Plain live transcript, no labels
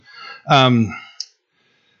Um,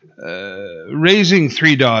 Raising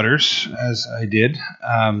three daughters, as I did,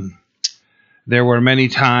 there were many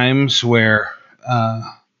times where,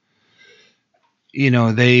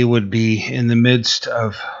 they would be in the midst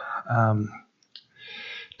of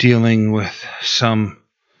dealing with some,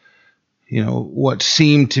 what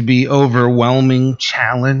seemed to be overwhelming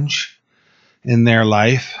challenge in their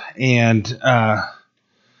life. And,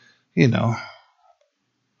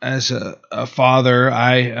 as a father,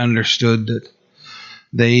 I understood that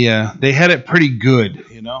they had it pretty good,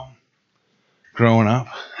 growing up.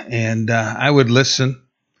 And I would listen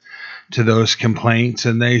to those complaints,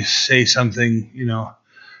 and they say something,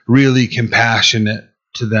 really compassionate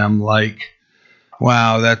to them, like,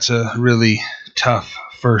 wow, that's a really tough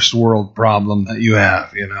first world problem that you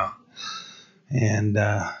have, And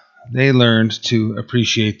they learned to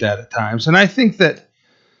appreciate that at times. And I think that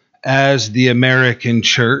as the American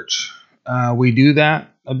church, we do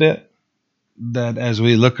that a bit. That as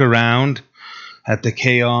we look around at the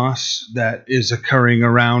chaos that is occurring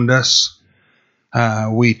around us,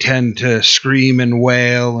 we tend to scream and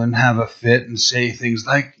wail and have a fit and say things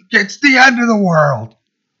like, it's the end of the world.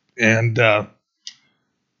 And,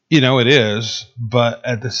 it is. But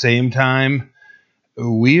at the same time,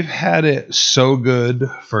 we've had it so good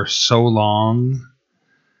for so long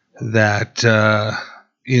that,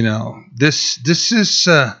 this is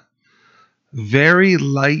very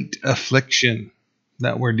light affliction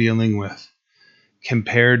that we're dealing with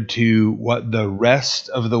compared to what the rest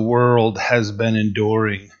of the world has been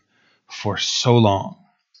enduring for so long.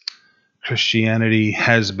 Christianity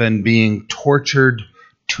has been being tortured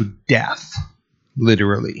to death,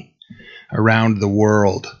 literally, around the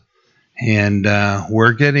world. And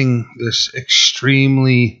we're getting this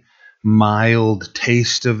extremely mild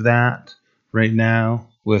taste of that right now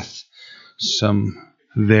with some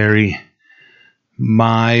very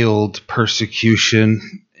mild persecution,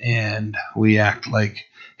 and we act like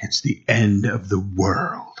it's the end of the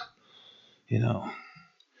world.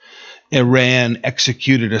 Iran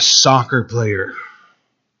executed a soccer player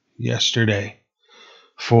yesterday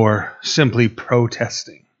for simply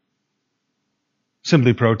protesting.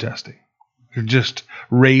 Or just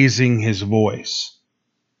raising his voice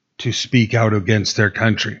to speak out against their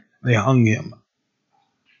country. They hung him.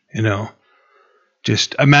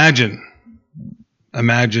 Just imagine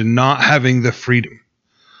not having the freedom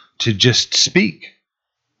to just speak.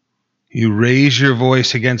 You raise your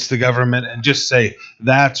voice against the government and just say,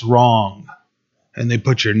 that's wrong. And they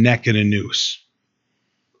put your neck in a noose.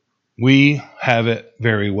 We have it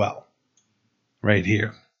very well right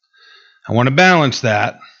here. I want to balance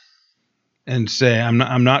that and say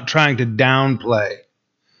I'm not trying to downplay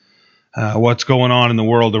what's going on in the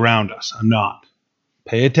world around us. I'm not.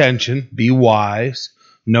 Pay attention, be wise,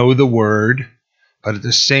 know the word, but at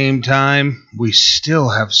the same time, we still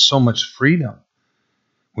have so much freedom.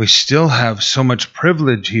 We still have so much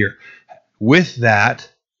privilege here. With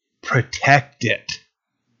that, protect it.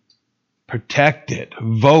 Protect it.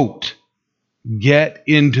 Vote. Get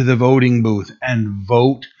into the voting booth and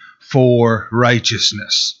vote for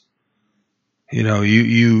righteousness.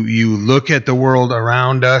 You look at the world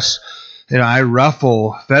around us. I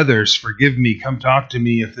ruffle feathers. Forgive me. Come talk to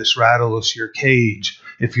me if this rattles your cage.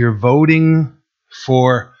 If you're voting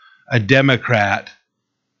for a Democrat,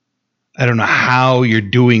 I don't know how you're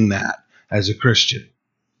doing that as a Christian.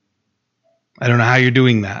 I don't know how you're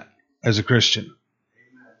doing that as a Christian.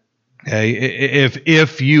 Okay,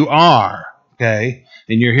 if you are, okay,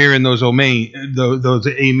 and you're hearing those amens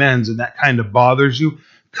and that kind of bothers you,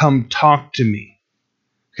 come talk to me.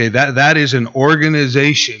 Okay, that is an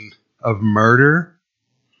organization of murder,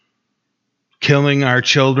 killing our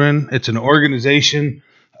children. It's an organization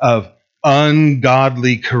of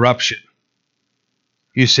ungodly corruption.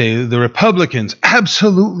 You say the Republicans,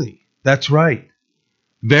 absolutely, that's right.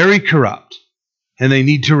 Very corrupt, and they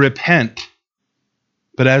need to repent.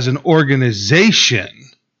 But as an organization,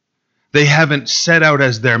 they haven't set out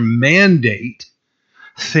as their mandate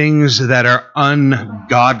things that are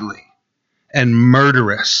ungodly and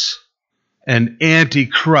murderous and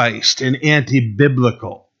anti-Christ and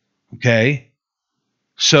anti-biblical. Okay?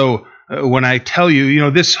 So when I tell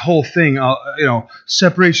you, this whole thing,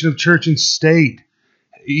 separation of church and state,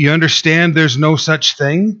 you understand there's no such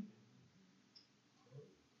thing?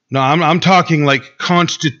 No, I'm talking like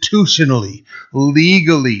constitutionally,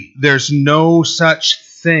 legally, there's no such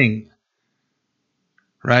thing.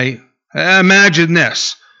 Right? Imagine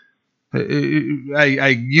this.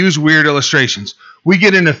 I use weird illustrations. We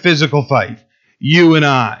get in a physical fight, you and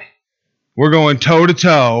I. We're going toe to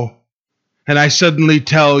toe, and I suddenly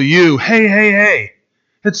tell you, hey,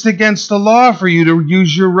 It's against the law for you to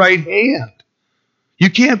use your right hand. You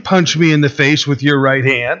can't punch me in the face with your right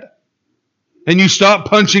hand. And you stop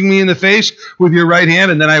punching me in the face with your right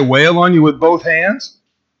hand, and then I wail on you with both hands?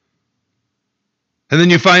 And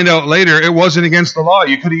then you find out later it wasn't against the law.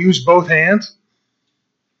 You could have used both hands.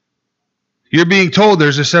 You're being told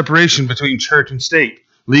there's a separation between church and state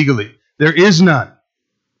legally. There is none.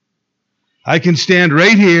 I can stand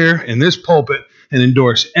right here in this pulpit and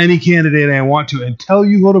endorse any candidate I want to and tell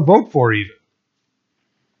you who to vote for even.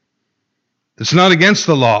 It's not against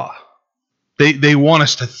the law. They want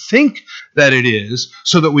us to think that it is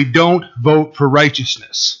so that we don't vote for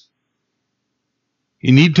righteousness.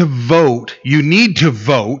 You need to vote. You need to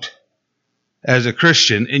vote as a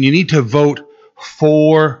Christian, and you need to vote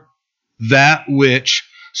for that which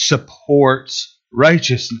supports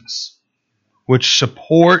righteousness, which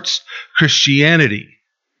supports Christianity,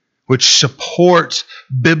 which supports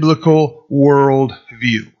biblical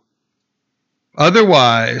worldview.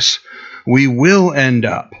 Otherwise, we will end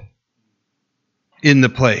up in the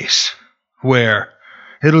place where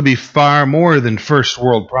it'll be far more than first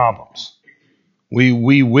world problems.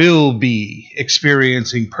 We will be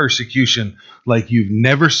experiencing persecution like you've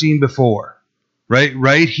never seen before,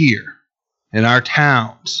 right here in our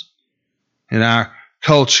towns, in our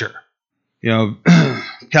culture.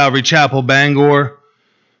 Calvary Chapel, Bangor,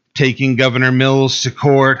 taking Governor Mills to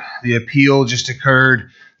court. The appeal just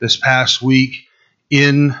occurred this past week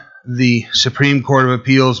in the Supreme Court of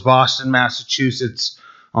Appeals, Boston, Massachusetts.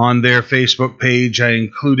 On their Facebook page, I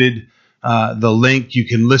included the link. You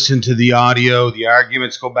can listen to the audio. The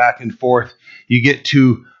arguments go back and forth. You get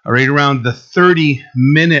to right around the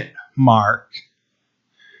 30-minute mark,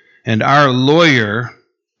 and our lawyer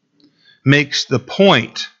makes the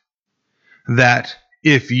point that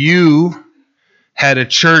if you had a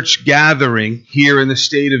church gathering here in the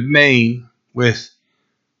state of Maine with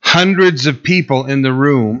hundreds of people in the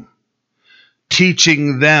room,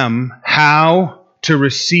 teaching them how to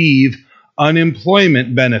receive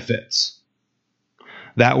unemployment benefits,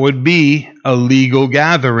 that would be a legal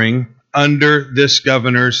gathering under this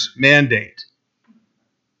governor's mandate.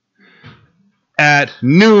 At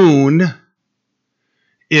noon,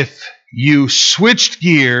 if you switched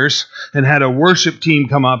gears and had a worship team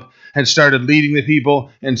come up and started leading the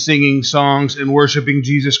people and singing songs and worshiping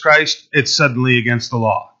Jesus Christ, it's suddenly against the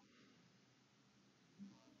law.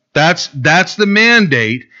 That's the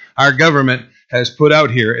mandate our government has put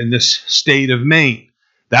out here in this state of Maine.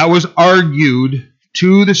 That was argued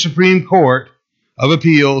to the Supreme Court of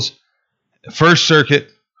Appeals, First Circuit,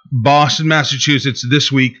 Boston, Massachusetts,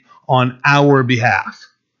 this week on our behalf.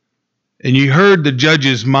 And you heard the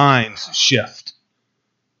judges' minds shift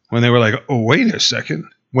when they were like, oh, wait a second.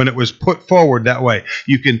 When it was put forward that way,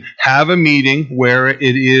 you can have a meeting where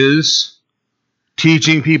it is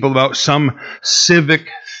teaching people about some civic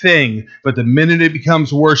thing, but the minute it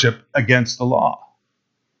becomes worship, against the law.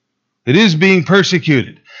 It is being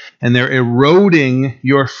persecuted, and they're eroding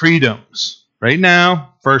your freedoms. Right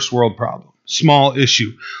now, first world problem. Small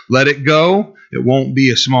issue. Let it go. It won't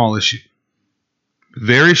be a small issue.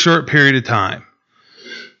 Very short period of time.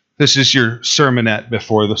 This is your sermonette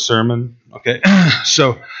before the sermon. Okay,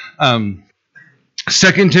 so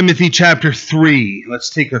 2 Timothy chapter 3. Let's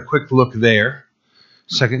take a quick look there.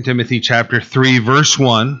 2 Timothy chapter 3, verse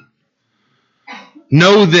 1.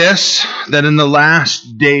 Know this, that in the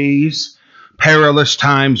last days perilous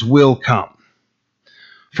times will come.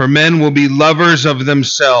 For men will be lovers of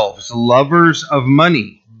themselves, lovers of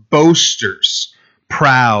money, boasters,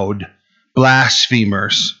 proud,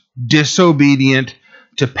 blasphemers, disobedient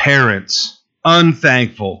to parents,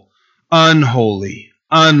 unthankful, unholy,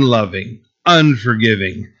 unloving,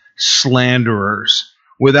 unforgiving, slanderers,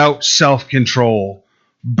 without self-control,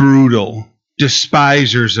 brutal,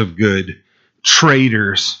 despisers of good,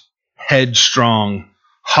 traitors, headstrong,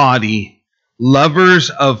 haughty,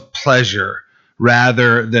 lovers of pleasure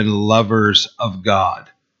rather than lovers of God,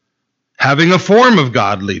 having a form of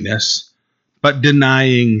godliness, but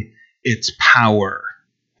denying its power.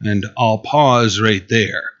 And I'll pause right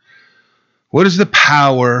there. What is the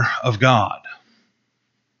power of God?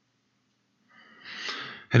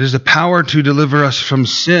 It is the power to deliver us from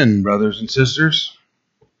sin, brothers and sisters.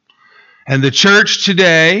 And the church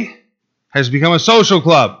today has become a social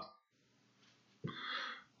club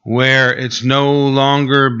where it's no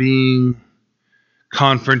longer being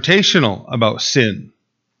confrontational about sin.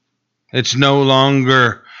 It's no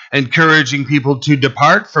longer encouraging people to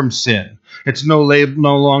depart from sin. It's no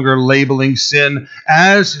longer labeling sin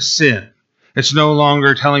as sin. It's no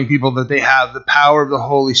longer telling people that they have the power of the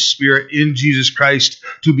Holy Spirit in Jesus Christ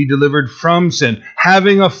to be delivered from sin.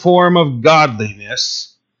 Having a form of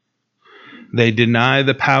godliness they deny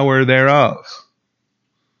the power thereof.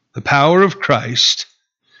 The power of Christ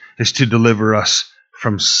is to deliver us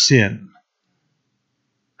from sin.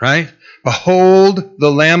 Right? Behold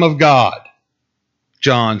the Lamb of God,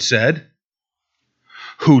 John said,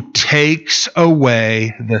 who takes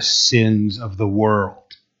away the sins of the world.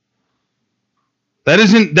 That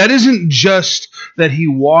isn't just that he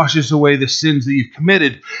washes away the sins that you've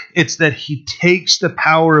committed. It's that he takes the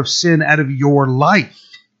power of sin out of your life.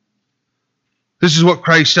 This is what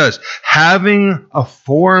Christ does. Having a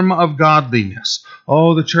form of godliness.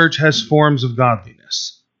 Oh, the church has forms of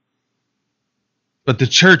godliness. But the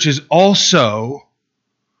church is also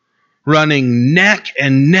running neck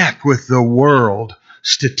and neck with the world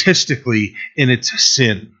statistically in its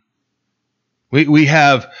sin. We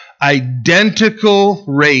have identical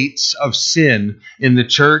rates of sin in the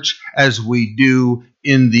church as we do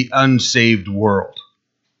in the unsaved world.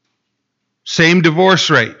 Same divorce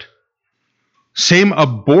rate. Same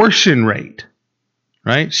abortion rate.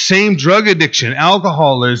 Right? Same drug addiction,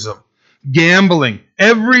 alcoholism, gambling.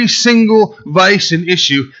 Every single vice and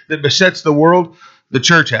issue that besets the world, the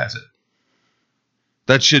church has it.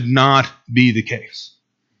 That should not be the case.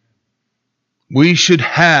 We should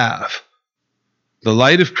have the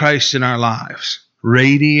light of Christ in our lives,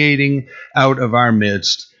 radiating out of our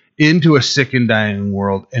midst into a sick and dying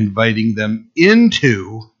world, inviting them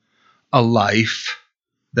into a life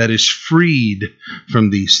that is freed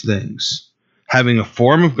from these things, having a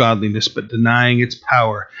form of godliness but denying its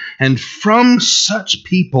power. And from such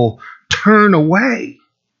people turn away.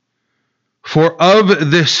 For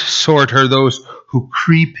of this sort are those who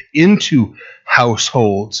creep into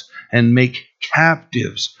households and make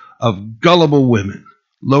captives of gullible women,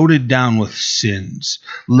 loaded down with sins,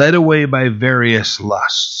 led away by various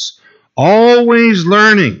lusts, always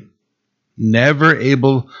learning, never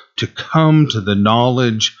able to come to the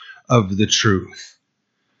knowledge of the truth.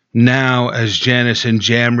 Now, as Jannes and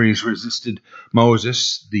Jambres resisted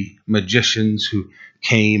Moses, the magicians who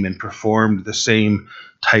came and performed the same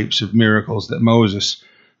types of miracles that Moses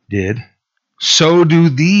did, so do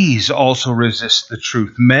these also resist the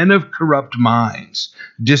truth. Men of corrupt minds,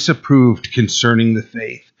 disapproved concerning the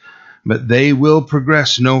faith. But they will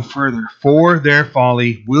progress no further, for their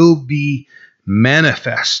folly will be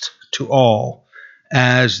manifest to all,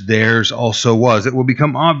 as theirs also was. It will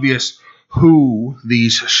become obvious who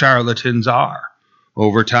these charlatans are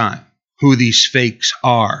over time, who these fakes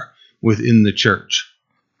are within the church.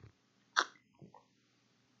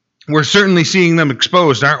 We're certainly seeing them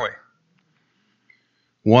exposed, aren't we?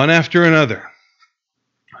 One after another.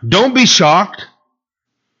 Don't be shocked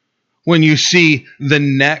when you see the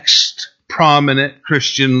next prominent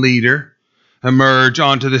Christian leader emerge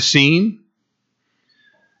onto the scene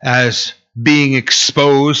as being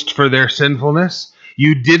exposed for their sinfulness.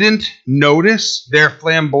 You didn't notice their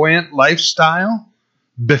flamboyant lifestyle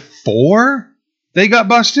before they got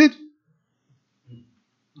busted?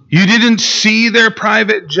 You didn't see their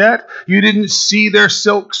private jet? You didn't see their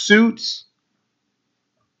silk suits?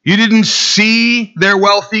 You didn't see their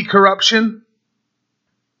wealthy corruption?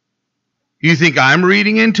 You think I'm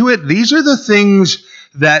reading into it? These are the things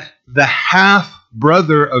that the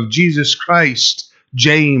half-brother of Jesus Christ,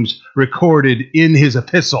 James, recorded in his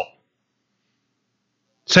epistle.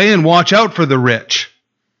 Saying, watch out for the rich.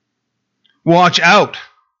 Watch out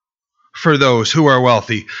for those who are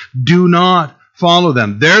wealthy. Do not follow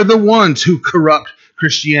them. They're the ones who corrupt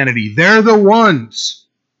Christianity. They're the ones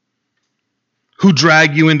who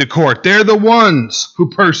drag you into court. They're the ones who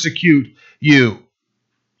persecute you.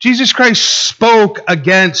 Jesus Christ spoke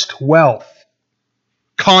against wealth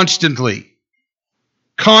constantly.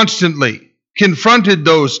 Confronted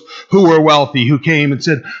those who were wealthy, who came and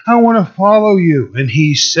said, I want to follow you. And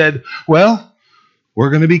he said, well, we're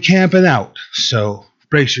going to be camping out, so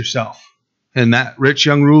brace yourself. And that rich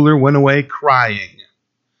young ruler went away crying,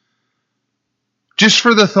 just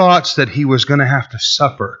for the thoughts that he was going to have to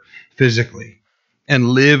suffer physically and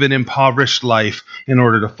live an impoverished life in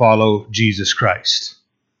order to follow Jesus Christ.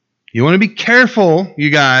 You want to be careful,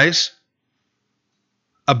 you guys,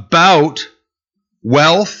 about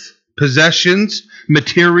wealth, possessions,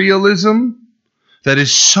 materialism that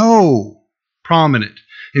is so prominent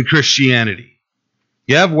in Christianity.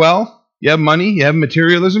 You have wealth, you have money, you have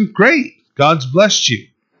materialism. Great. God's blessed you.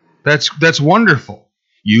 That's wonderful.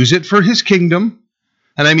 Use it for his kingdom.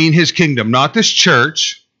 And I mean his kingdom, not this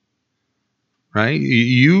church. Right?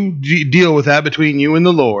 You deal with that between you and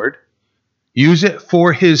the Lord. Use it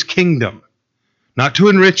for his kingdom, not to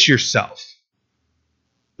enrich yourself.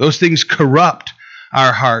 Those things corrupt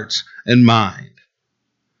our hearts and mind.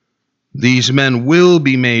 These men will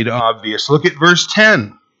be made obvious. Look at verse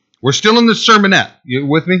 10. We're still in the sermonette. You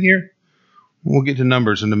with me here? We'll get to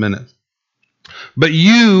Numbers in a minute. But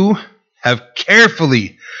you have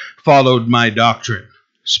carefully followed my doctrine,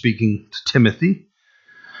 speaking to Timothy,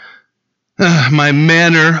 my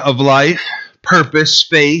manner of life, purpose,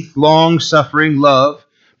 faith, long-suffering, love,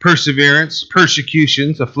 perseverance,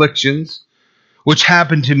 persecutions, afflictions, which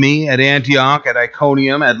happened to me at Antioch, at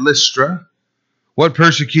Iconium, at Lystra, what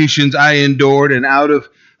persecutions I endured, and out of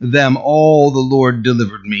them all the Lord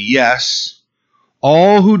delivered me. Yes,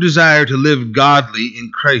 all who desire to live godly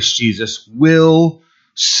in Christ Jesus will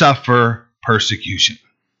suffer persecution.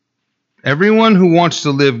 Everyone who wants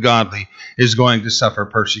to live godly is going to suffer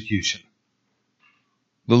persecution.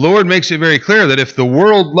 The Lord makes it very clear that if the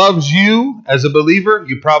world loves you as a believer,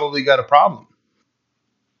 you probably got a problem.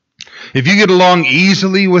 If you get along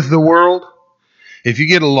easily with the world, if you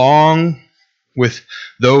get along with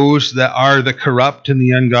those that are the corrupt and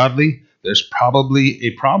the ungodly, there's probably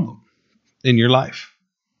a problem in your life.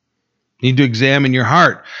 You need to examine your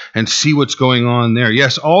heart and see what's going on there.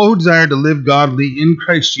 Yes, all who desire to live godly in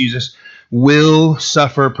Christ Jesus will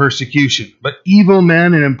suffer persecution, but evil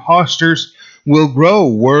men and impostors will grow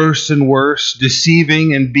worse and worse,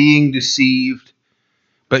 deceiving and being deceived.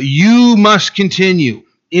 But you must continue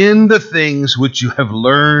in the things which you have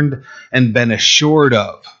learned and been assured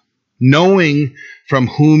of, knowing from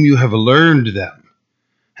whom you have learned them,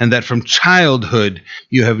 and that from childhood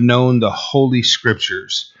you have known the Holy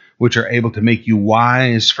Scriptures, which are able to make you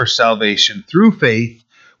wise for salvation through faith,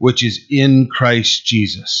 which is in Christ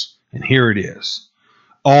Jesus. And here it is.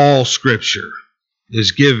 All Scripture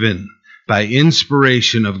is given by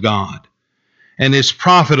inspiration of God and is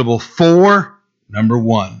profitable for, number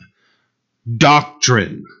one,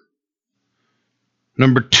 doctrine.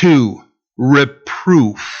 Number two,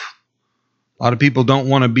 reproof. A lot of people don't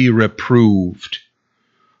want to be reproved.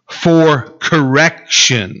 For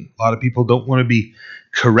correction. A lot of people don't want to be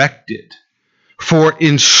corrected. For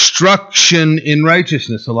instruction in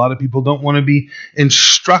righteousness. A lot of people don't want to be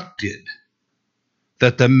instructed.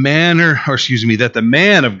 That the man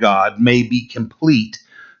of God may be complete,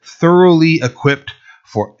 thoroughly equipped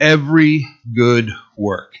for every good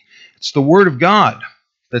work. It's the Word of God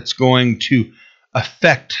that's going to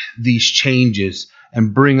affect these changes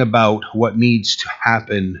and bring about what needs to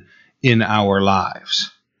happen in our lives.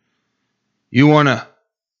 You want to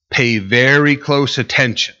pay very close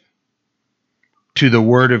attention to the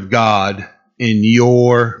Word of God in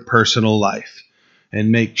your personal life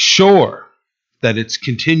and make sure that it's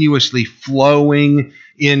continuously flowing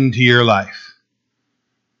into your life.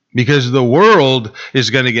 Because the world is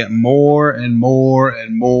going to get more and more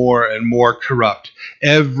and more and more corrupt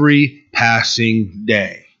every passing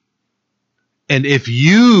day. And if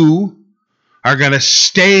you are going to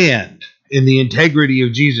stand in the integrity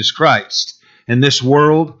of Jesus Christ in this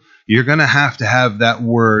world, you're going to have that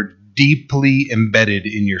word deeply embedded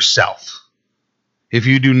in yourself. If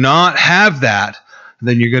you do not have that,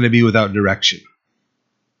 then you're going to be without direction.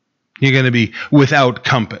 You're going to be without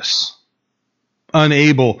compass,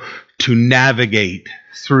 unable to navigate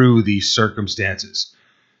through these circumstances.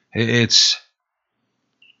 It's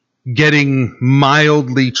getting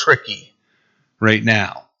mildly tricky right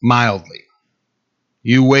now, mildly.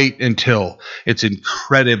 You wait until it's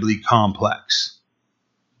incredibly complex.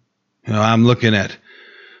 I'm looking at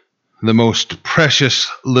the most precious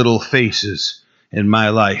little faces in my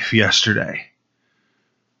life yesterday,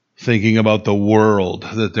 thinking about the world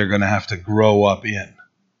that they're going to have to grow up in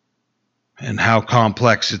and how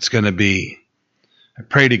complex it's going to be. I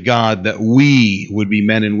pray to God that we would be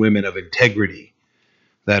men and women of integrity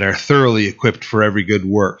that are thoroughly equipped for every good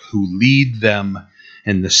work, who lead them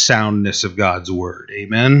in the soundness of God's word.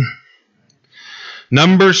 Amen.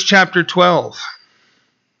 Numbers chapter 12.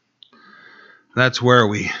 That's where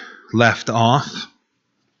we left off.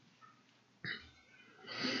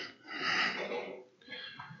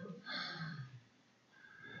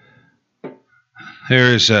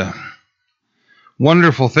 There is a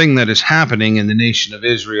wonderful thing that is happening in the nation of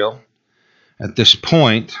Israel at this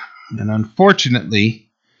point. And unfortunately,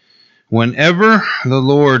 whenever the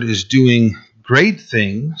Lord is doing great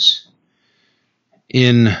things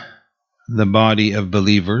in the body of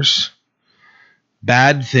believers,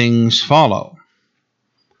 bad things follow.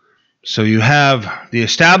 So you have the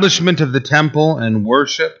establishment of the temple and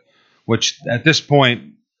worship, which at this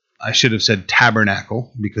point, I should have said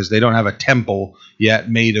tabernacle, because they don't have a temple yet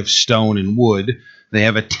made of stone and wood. They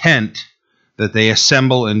have a tent that they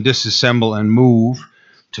assemble and disassemble and move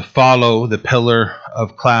to follow the pillar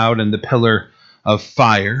of cloud and the pillar of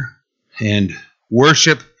fire. And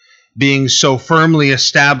worship being so firmly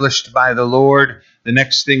established by the Lord, the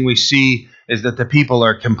next thing we see is that the people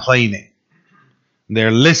are complaining.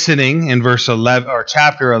 They're listening in verse 11 or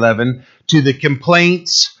chapter 11 to the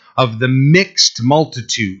complaints of the mixed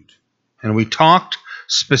multitude. And we talked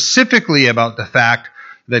specifically about the fact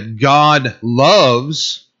that God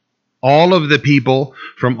loves all of the people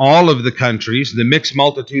from all of the countries, the mixed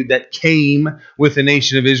multitude that came with the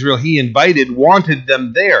nation of Israel. He invited, wanted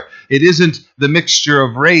them there. It isn't the mixture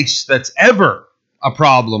of race that's ever a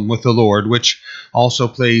problem with the Lord, which also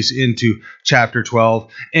plays into chapter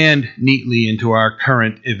 12 and neatly into our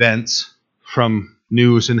current events from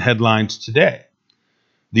news and headlines today.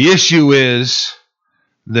 The issue is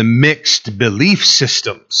the mixed belief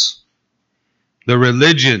systems, the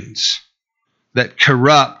religions that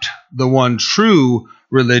corrupt the one true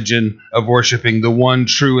religion of worshiping the one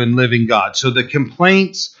true and living God. So the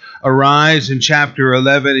complaints arise in chapter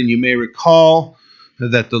 11, and you may recall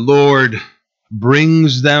that the Lord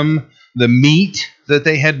brings them the meat that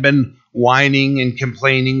they had been whining and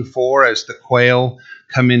complaining for as the quail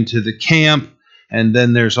come into the camp. And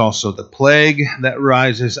then there's also the plague that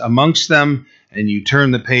rises amongst them. And you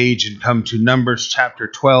turn the page and come to Numbers chapter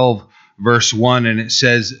 12, verse 1, and it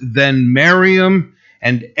says, "Then Miriam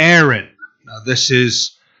and Aaron," now this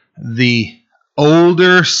is the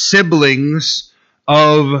older siblings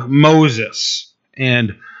of Moses.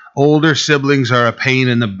 And older siblings are a pain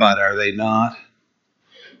in the butt, are they not?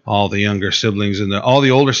 All the older siblings in the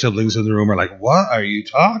room are like, "What are you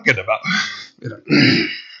talking about?"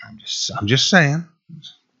 I'm just saying.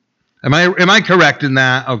 Am I correct in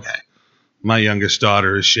that? Okay. My youngest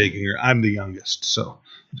daughter is shaking her. I'm the youngest, so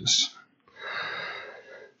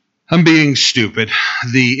I'm being stupid.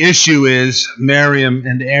 The issue is Miriam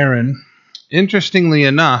and Aaron. Interestingly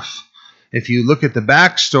enough, if you look at the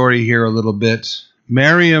backstory here a little bit,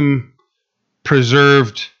 Miriam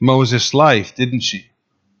preserved Moses' life, didn't she?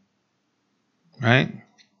 Right?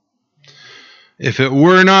 If it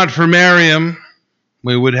were not for Miriam,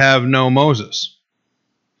 we would have no Moses.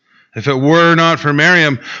 If it were not for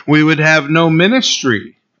Miriam, we would have no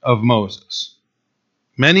ministry of Moses.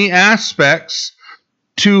 Many aspects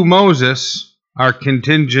to Moses are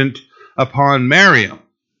contingent upon Miriam.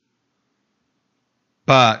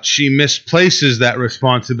 But she misplaces that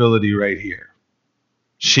responsibility right here.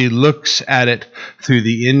 She looks at it through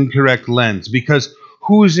the incorrect lens. Because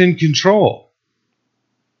who's in control?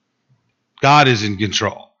 God is in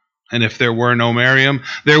control. And if there were no Miriam,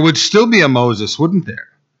 there would still be a Moses, wouldn't there?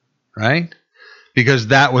 Right? Because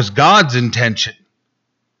that was God's intention.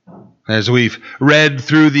 As we've read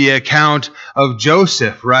through the account of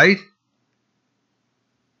Joseph, right?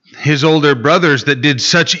 His older brothers that did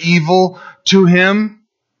such evil to him.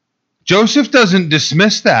 Joseph doesn't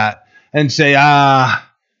dismiss that and say,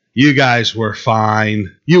 you guys were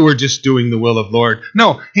fine. You were just doing the will of the Lord.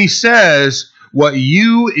 No, he says, what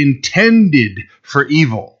you intended for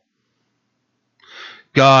evil,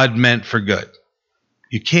 God meant for good.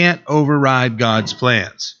 You can't override God's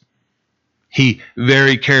plans. He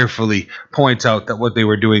very carefully points out that what they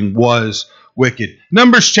were doing was wicked.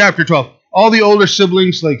 Numbers chapter 12. All the older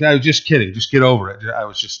siblings, I was just kidding. Just get over it.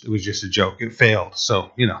 It was just a joke. It failed.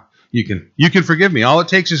 So, you can forgive me. All it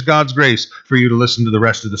takes is God's grace for you to listen to the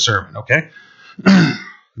rest of the sermon, okay?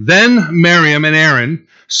 Then Miriam and Aaron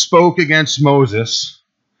spoke against Moses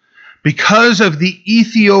because of the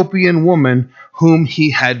Ethiopian woman whom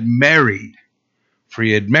he had married. For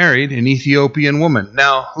he had married an Ethiopian woman.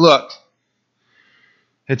 Now, look,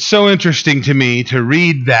 it's so interesting to me to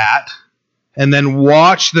read that and then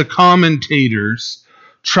watch the commentators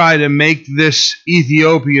try to make this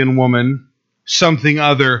Ethiopian woman something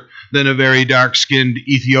other than a very dark-skinned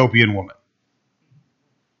Ethiopian woman.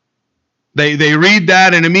 They read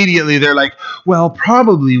that and immediately they're like, well,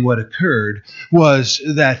 probably what occurred was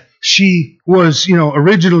that she was,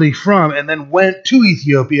 originally from and then went to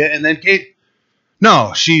Ethiopia and then came.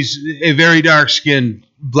 No, she's a very dark-skinned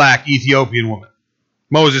black Ethiopian woman.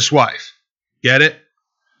 Moses' wife. Get it?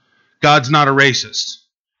 God's not a racist.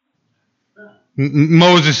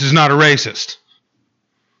 Moses is not a racist.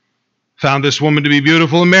 Found this woman to be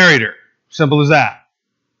beautiful and married her. Simple as that.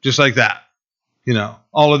 Just like that.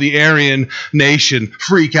 All of the Aryan nation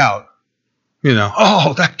freak out.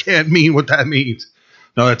 That can't mean what that means.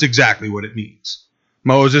 No, that's exactly what it means.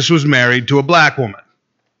 Moses was married to a black woman.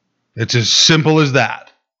 It's as simple as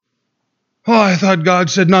that. Oh, I thought God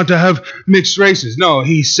said not to have mixed races. No,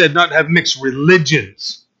 he said not to have mixed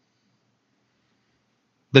religions.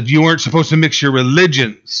 That you weren't supposed to mix your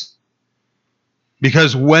religions.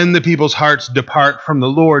 Because when the people's hearts depart from the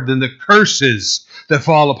Lord, then the curses that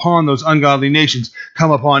fall upon those ungodly nations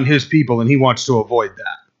come upon his people, and he wants to avoid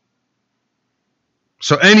that.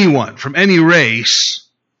 So anyone from any race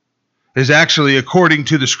is actually, according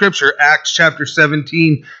to the scripture, Acts chapter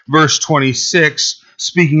 17, verse 26,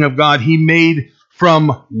 speaking of God, he made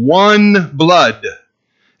from one blood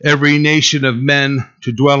every nation of men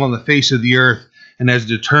to dwell on the face of the earth, and has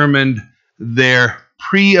determined their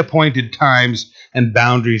pre-appointed times and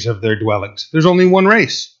boundaries of their dwellings. There's only one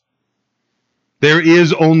race. There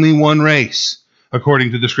is only one race,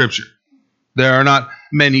 according to the scripture. There are not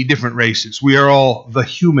many different races. We are all the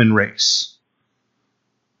human race,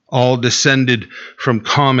 all descended from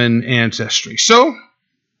common ancestry. So,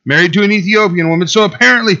 married to an Ethiopian woman. So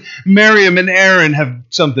apparently Miriam and Aaron have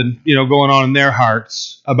something, going on in their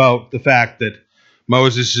hearts about the fact that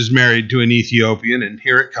Moses is married to an Ethiopian, and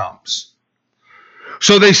here it comes.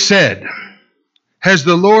 So they said, "Has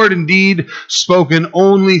the Lord indeed spoken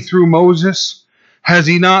only through Moses? Has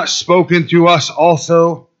he not spoken through us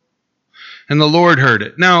also?" And the Lord heard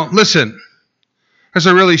it. Now, listen, that's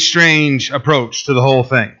a really strange approach to the whole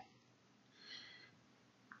thing.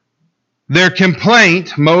 Their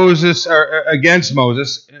complaint, against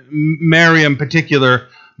Moses, Miriam in particular,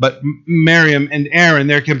 but Miriam and Aaron,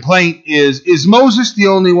 their complaint is Moses the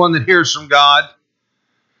only one that hears from God?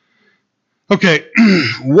 Okay,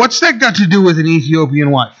 what's that got to do with an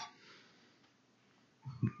Ethiopian wife?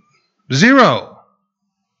 Zero,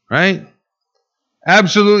 right?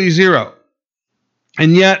 Absolutely zero.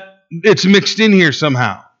 And yet, it's mixed in here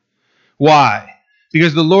somehow. Why?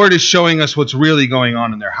 Because the Lord is showing us what's really going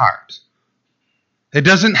on in their heart. It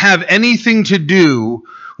doesn't have anything to do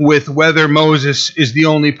with whether Moses is the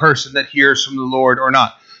only person that hears from the Lord or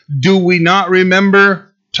not. Do we not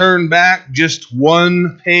remember? Turn back just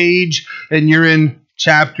one page and you're in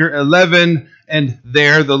chapter 11, and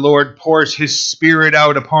there the Lord pours his Spirit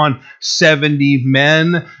out upon 70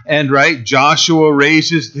 men. And Joshua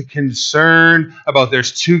raises the concern about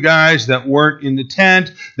there's two guys that weren't in the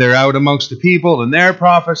tent. They're out amongst the people and they're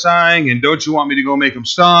prophesying. And don't you want me to go make them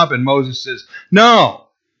stop? And Moses says, no.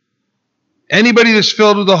 Anybody that's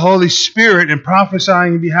filled with the Holy Spirit and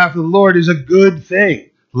prophesying on behalf of the Lord is a good thing.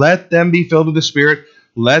 Let them be filled with the Spirit.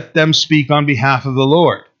 Let them speak on behalf of the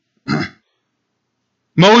Lord.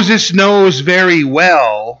 Moses knows very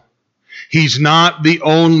well he's not the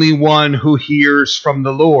only one who hears from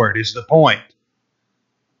the Lord, is the point.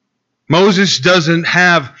 Moses doesn't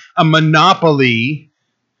have a monopoly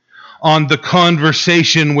on the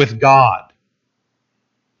conversation with God.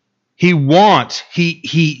 He makes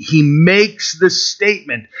the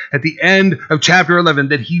statement at the end of chapter 11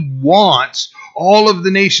 that he wants all of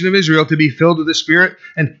the nation of Israel to be filled with the Spirit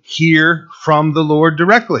and hear from the Lord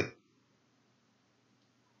directly.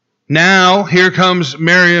 Now, here comes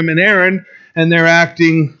Miriam and Aaron, and they're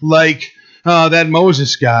acting like that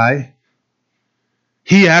Moses guy.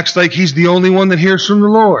 He acts like he's the only one that hears from the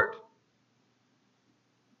Lord.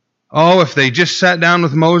 Oh, if they just sat down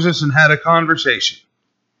with Moses and had a conversation.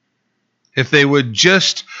 If they would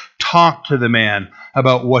just talk to the man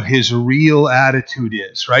about what his real attitude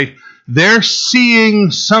is, right? They're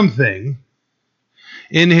seeing something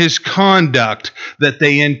in his conduct that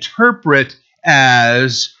they interpret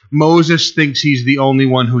as Moses thinks he's the only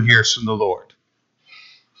one who hears from the Lord.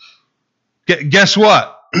 Guess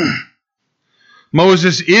what?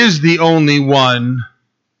 Moses is the only one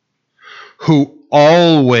who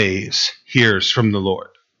always hears from the Lord.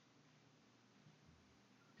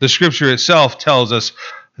 The scripture itself tells us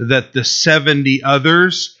that the 70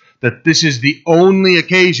 others, that this is the only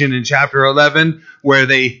occasion in chapter 11 where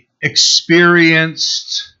they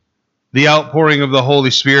experienced the outpouring of the Holy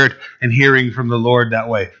Spirit and hearing from the Lord that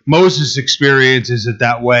way. Moses experiences it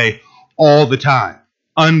that way all the time,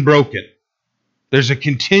 unbroken. There's a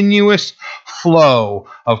continuous flow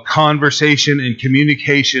of conversation and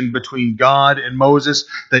communication between God and Moses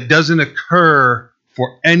that doesn't occur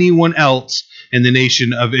for anyone else in the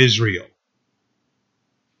nation of Israel.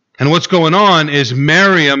 And what's going on is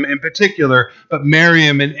Miriam in particular, but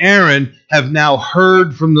Miriam and Aaron have now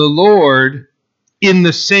heard from the Lord in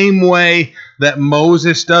the same way that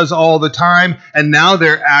Moses does all the time, and now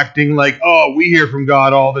they're acting like, oh, we hear from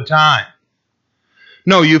God all the time.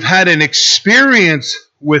 No, you've had an experience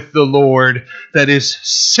with the Lord that is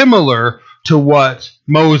similar to what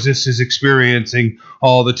Moses is experiencing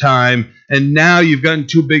all the time, and now you've gotten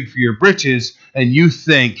too big for your britches, and you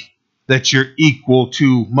think that you're equal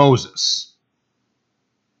to Moses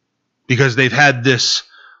because they've had this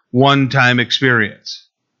one-time experience.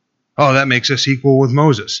 Oh, that makes us equal with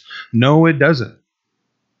Moses. No, it doesn't.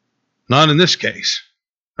 Not in this case,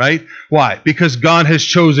 right? Why? Because God has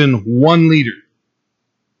chosen one leader.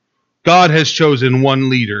 God has chosen one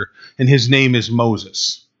leader, and his name is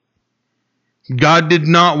Moses. God did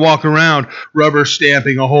not walk around rubber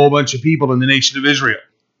stamping a whole bunch of people in the nation of Israel.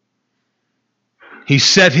 He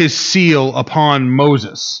set his seal upon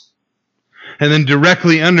Moses. And then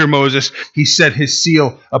directly under Moses, he set his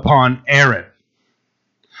seal upon Aaron.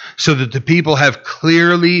 So that the people have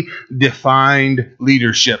clearly defined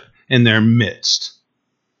leadership in their midst.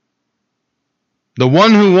 The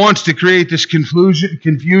one who wants to create this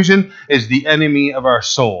confusion is the enemy of our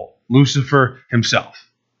soul, Lucifer himself.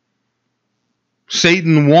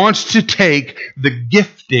 Satan wants to take the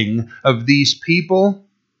gifting of these people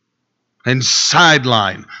and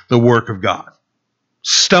sideline the work of God.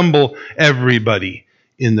 Stumble everybody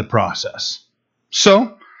in the process.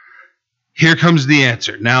 So, here comes the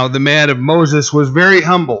answer. Now, the man of Moses was very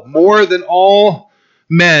humble, more than all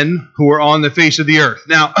men who were on the face of the earth.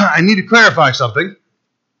 Now, I need to clarify something.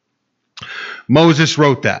 Moses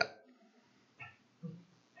wrote that.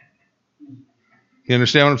 You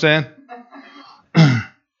understand what I'm saying?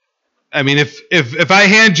 I mean, if I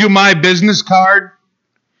hand you my business card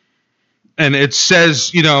and it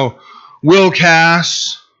says, Will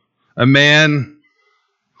Cass, a man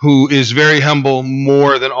who is very humble,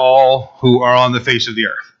 more than all who are on the face of the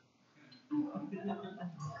earth.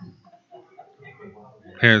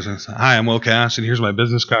 Hi, I'm Will Cass, and here's my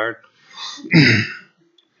business card.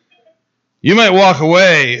 You might walk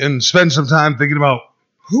away and spend some time thinking about,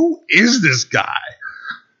 who is this guy?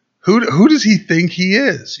 Who does he think he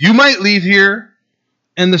is? You might leave here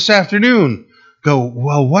and this afternoon go,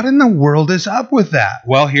 well, what in the world is up with that?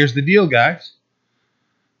 Well, here's the deal, guys.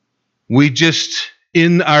 We just,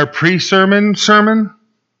 in our pre-sermon sermon,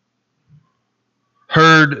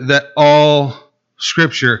 heard that all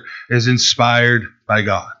Scripture is inspired by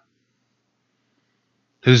God.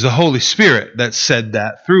 It is the Holy Spirit that said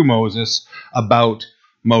that through Moses about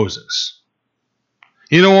Moses.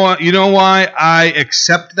 You know what? You know why I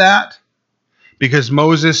accept that? Because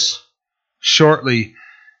Moses shortly,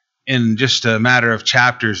 in just a matter of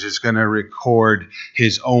chapters, is going to record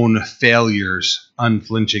his own failures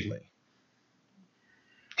unflinchingly.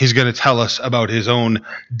 He's going to tell us about his own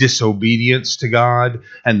disobedience to God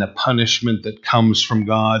and the punishment that comes from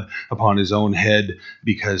God upon his own head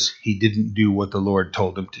because he didn't do what the Lord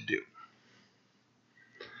told him to do.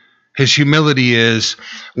 His humility is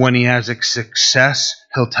when he has a success,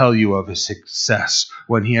 he'll tell you of his success.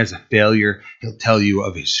 When he has a failure, he'll tell you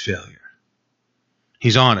of his failure.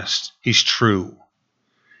 He's honest. He's true.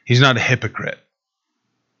 He's not a hypocrite.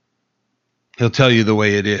 He'll tell you the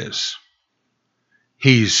way it is.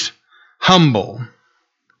 He's humble.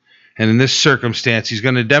 And in this circumstance, he's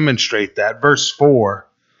going to demonstrate that. Verse 4,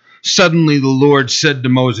 suddenly the Lord said to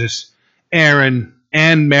Moses, Aaron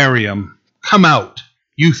and Miriam, come out,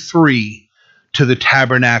 you three, to the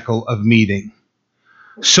tabernacle of meeting.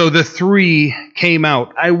 So the three came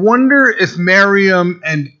out. I wonder if Miriam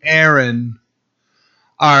and Aaron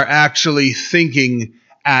are actually thinking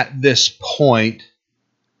at this point,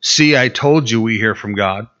 see, I told you we hear from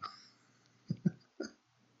God.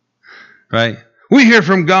 Right? We hear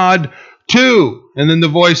from God too. And then the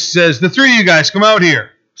voice says, the three of you guys come out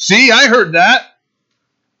here. See, I heard that.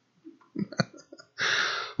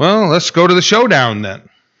 Well, let's go to the showdown then.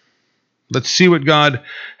 Let's see what God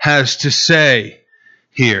has to say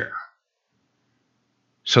here.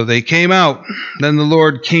 So they came out. Then the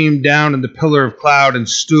Lord came down in the pillar of cloud and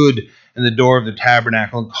stood in the door of the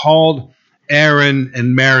tabernacle and called Aaron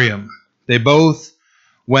and Miriam. They both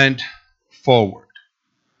went forward.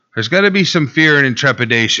 There's got to be some fear and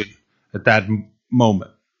trepidation at that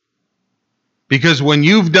moment. Because when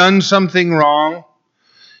you've done something wrong,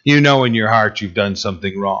 you know in your heart you've done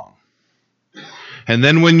something wrong. And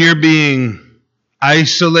then when you're being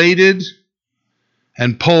isolated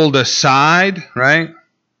and pulled aside, right?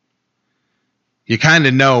 You kind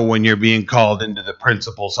of know when you're being called into the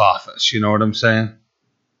principal's office. You know what I'm saying?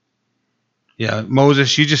 Yeah,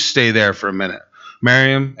 Moses, you just stay there for a minute.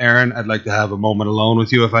 Miriam, Aaron, I'd like to have a moment alone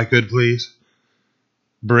with you if I could, please.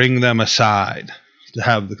 Bring them aside to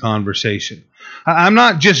have the conversation. I'm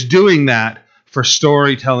not just doing that for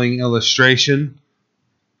storytelling illustration.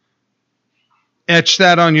 Etch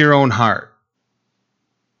that on your own heart.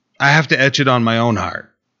 I have to etch it on my own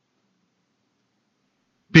heart.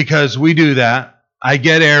 Because we do that. I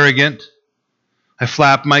get arrogant. I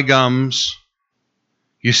flap my gums.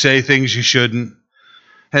 You say things you shouldn't.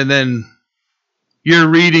 And then you're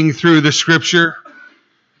reading through the scripture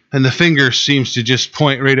and the finger seems to just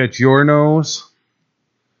point right at your nose.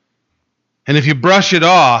 And if you brush it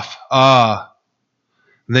off,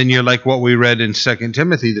 then you're like what we read in 2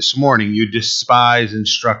 Timothy this morning. You despise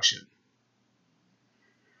instruction.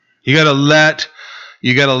 You got to let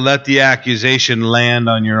the accusation land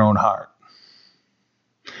on your own heart.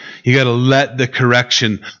 You got to let the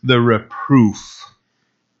correction, the reproof,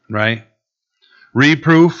 right?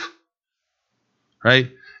 Reproof,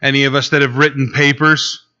 right? Any of us that have written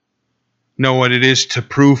papers know what it is to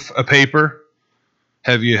proof a paper?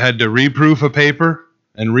 Have you had to reproof a paper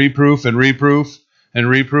and reproof and reproof and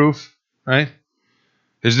reproof, right?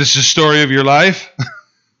 Is this the story of your life?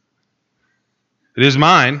 It is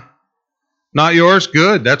mine. Not yours?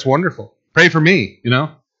 Good. That's wonderful. Pray for me,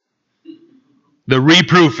 The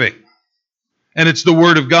reproofing. And it's the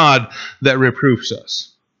Word of God that reproofs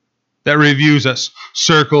us, that reviews us,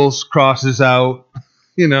 circles, crosses out,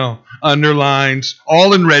 underlines,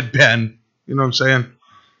 all in red pen. You know what I'm saying?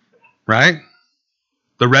 Right?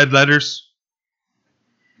 The red letters.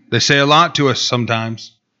 They say a lot to us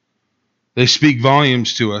sometimes. They speak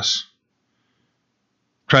volumes to us.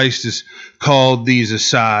 Christ has called these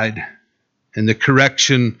aside, and the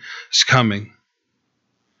correction is coming.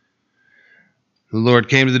 The Lord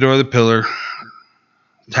came to the door of the pillar.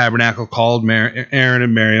 The tabernacle called Aaron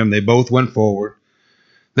and Miriam. They both went forward.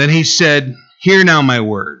 Then he said, "Hear now my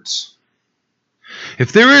words.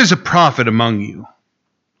 If there is a prophet among you,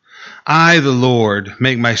 I, the Lord,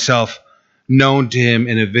 make myself known to him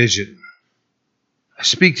in a vision. I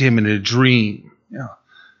speak to him in a dream."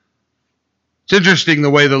 It's interesting the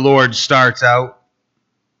way the Lord starts out,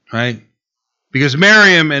 right? Because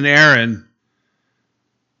Miriam and Aaron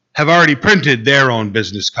have already printed their own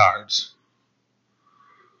business cards.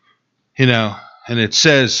 And it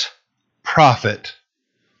says prophet,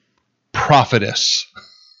 prophetess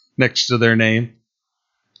next to their name.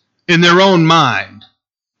 In their own mind,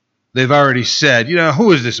 they've already said,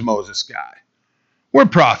 who is this Moses guy? We're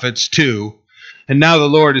prophets too. And now the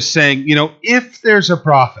Lord is saying, if there's a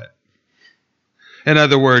prophet, in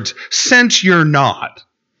other words, since you're not,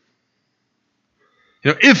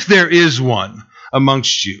 if there is one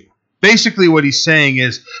amongst you, basically what he's saying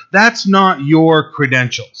is, that's not your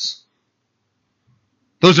credentials.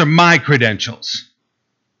 Those are my credentials.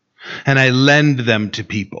 And I lend them to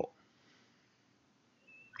people.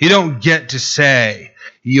 You don't get to say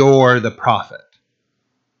you're the prophet.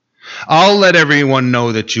 I'll let everyone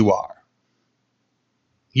know that you are.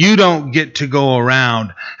 You don't get to go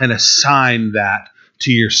around and assign that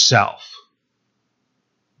to yourself.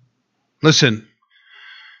 Listen,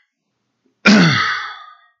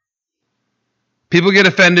 people get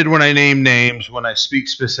offended when I name names, when I speak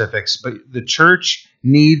specifics, but the church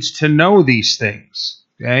needs to know these things,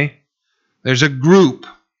 okay? There's a group.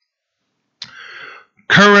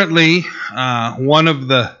 Currently, one of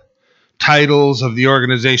the titles of the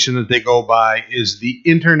organization that they go by is the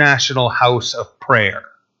International House of Prayer.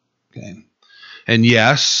 Okay. And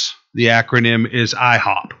yes, the acronym is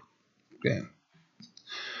IHOP. Okay.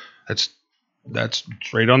 That's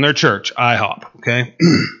right on their church, IHOP. Okay.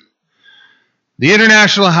 The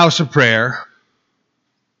International House of Prayer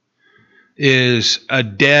is a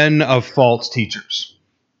den of false teachers.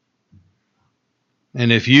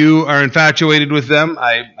 And if you are infatuated with them,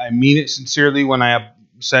 I mean it sincerely when I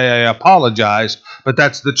say I apologize, but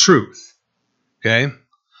that's the truth. Okay?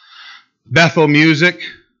 Bethel Music,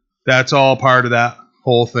 that's all part of that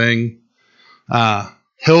whole thing.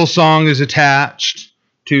 Hillsong is attached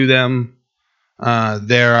to them.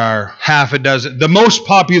 There are half a dozen. The most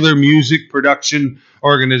popular music production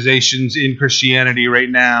organizations in Christianity right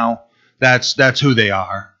now, that's who they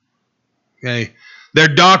are. Okay? Their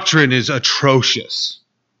doctrine is atrocious.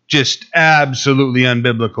 Just absolutely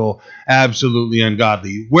unbiblical, absolutely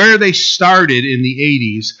ungodly. Where they started in the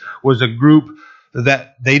 80s was a group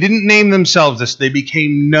that they didn't name themselves this. They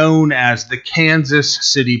became known as the Kansas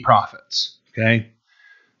City Prophets. Okay?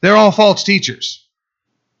 They're all false teachers.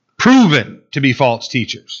 Proven to be false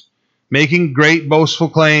teachers. Making great boastful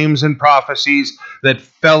claims and prophecies that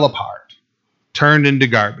fell apart. Turned into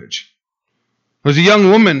garbage. There was a young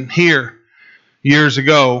woman here years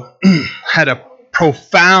ago, had a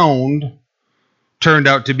profound, turned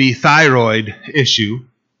out to be thyroid issue.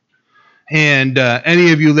 And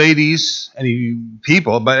any of you ladies, any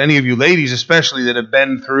people, but any of you ladies especially that have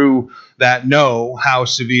been through that know how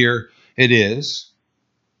severe it is.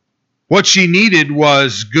 What she needed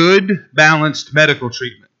was good, balanced medical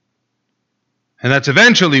treatment. And that's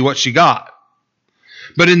eventually what she got.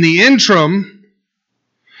 But in the interim,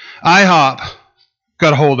 IHOP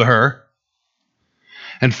got a hold of her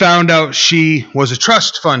and found out she was a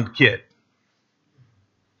trust fund kid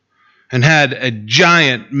and had a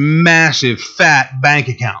giant, massive, fat bank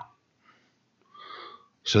account.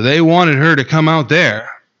 So they wanted her to come out there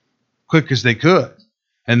quick as they could.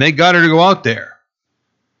 And they got her to go out there.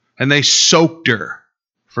 And they soaked her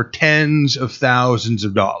for tens of thousands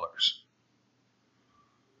of dollars.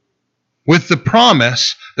 With the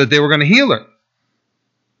promise that they were going to heal her.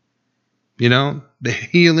 the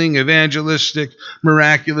healing, evangelistic,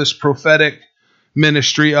 miraculous, prophetic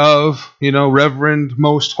ministry of, Reverend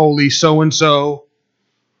Most Holy so-and-so.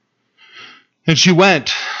 And she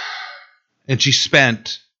went, and she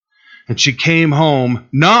spent, and she came home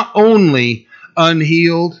not only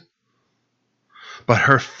unhealed, but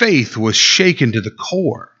her faith was shaken to the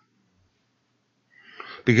core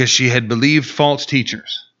because she had believed false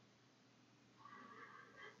teachers.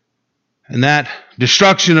 And that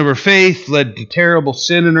destruction of her faith led to terrible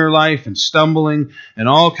sin in her life and stumbling and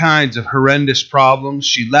all kinds of horrendous problems.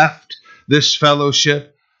 She left this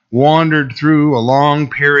fellowship, wandered through a long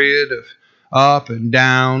period of up and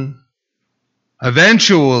down,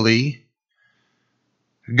 eventually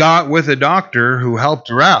got with a doctor who helped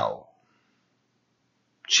her out.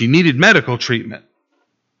 She needed medical treatment.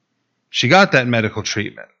 She got that medical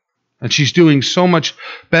treatment. And she's doing so much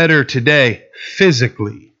better today,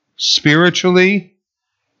 physically. Spiritually,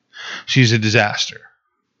 she's a disaster.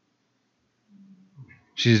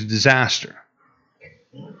 She's a disaster.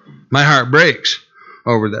 My heart breaks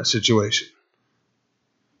over that situation.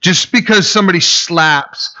 Just because somebody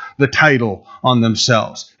slaps the title on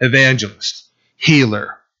themselves, evangelist,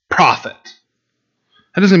 healer, prophet,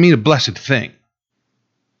 that doesn't mean a blessed thing.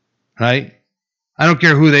 Right? I don't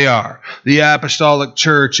care who they are. The apostolic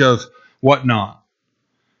church of whatnot.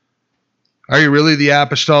 Are you really the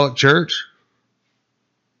apostolic church?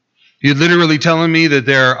 You're literally telling me that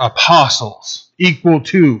there are apostles equal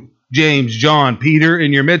to James, John, Peter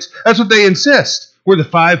in your midst? That's what they insist. We're the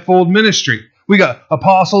fivefold ministry. We got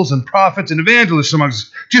apostles and prophets and evangelists amongst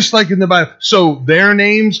us, just like in the Bible. So their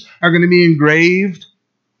names are going to be engraved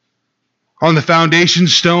on the foundation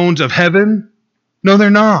stones of heaven? No, they're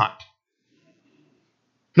not.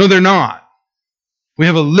 No, they're not. We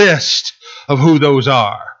have a list of who those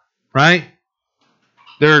are, right?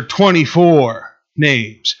 There are 24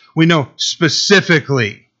 names. We know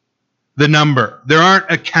specifically the number. There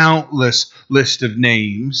aren't a countless list of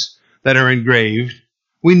names that are engraved.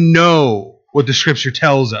 We know what the Scripture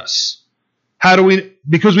tells us. How do we?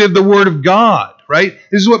 Because we have the Word of God, right?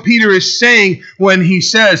 This is what Peter is saying when he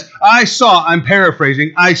says, I'm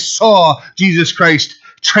paraphrasing, I saw Jesus Christ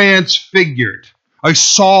transfigured. I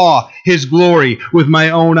saw his glory with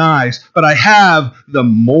my own eyes, but I have the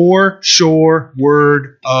more sure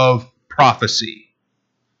word of prophecy.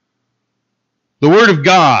 The word of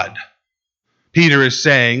God, Peter is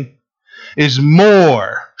saying, is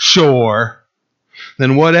more sure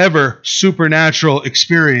than whatever supernatural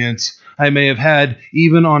experience I may have had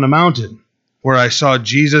even on a mountain, where I saw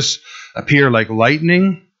Jesus appear like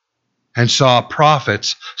lightning and saw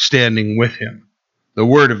prophets standing with him. The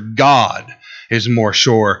word of God is more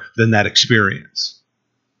sure than that experience.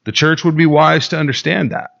 The church would be wise to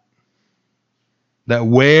understand that. That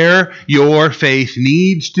where your faith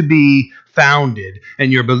needs to be founded and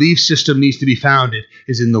your belief system needs to be founded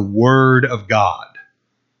is in the Word of God.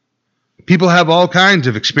 People have all kinds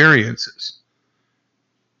of experiences.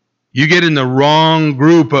 You get in the wrong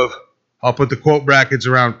group of, I'll put the quote brackets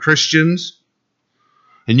around Christians,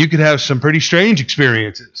 and you could have some pretty strange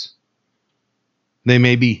experiences. They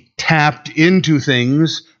may be tapped into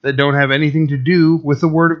things that don't have anything to do with the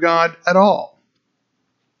Word of God at all.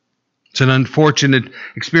 It's an unfortunate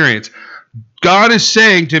experience. God is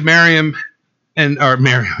saying to Miriam and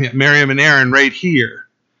Aaron right here,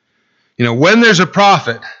 when there's a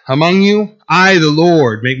prophet among you, I, the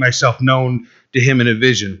Lord, make myself known to him in a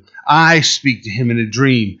vision. I speak to him in a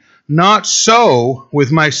dream. Not so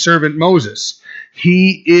with my servant Moses.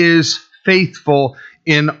 He is faithful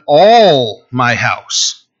in all my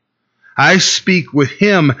house. I speak with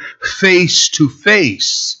him face to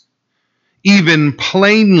face, even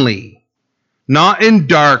plainly, not in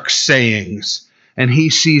dark sayings, and he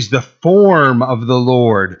sees the form of the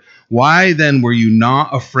Lord. Why then were you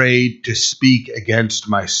not afraid to speak against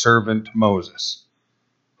my servant Moses?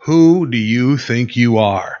 Who do you think you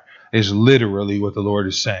are? Is literally what the Lord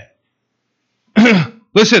is saying.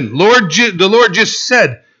 Listen, the Lord just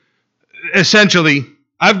said, essentially,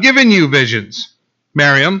 I've given you visions,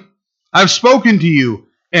 Miriam. I've spoken to you,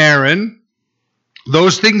 Aaron.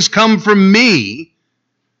 Those things come from me.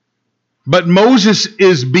 But Moses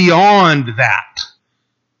is beyond that.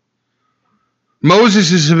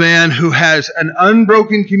 Moses is a man who has an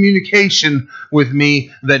unbroken communication with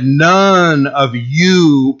me that none of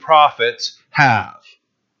you prophets have.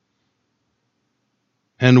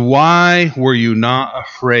 And why were you not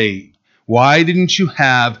afraid? Why didn't you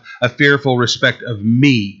have a fearful respect of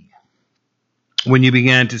me when you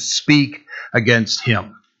began to speak against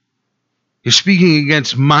him? You're speaking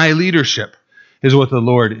against my leadership, is what the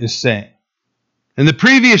Lord is saying. In the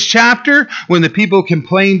previous chapter, when the people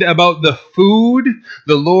complained about the food,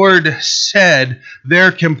 the Lord said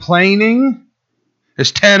their complaining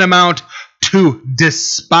is tantamount to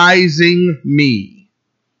despising me.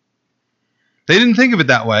 They didn't think of it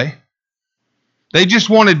that way. They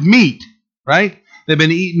just wanted meat, right? They've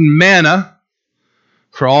been eating manna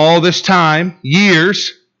for all this time,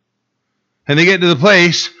 years, and they get to the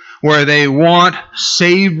place where they want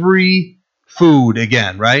savory food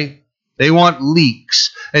again, right? They want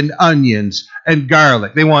leeks and onions and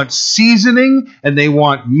garlic. They want seasoning and they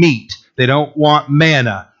want meat. They don't want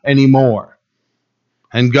manna anymore.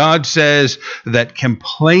 And God says that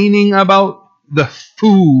complaining about the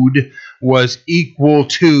food was equal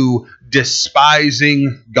to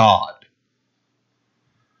despising God.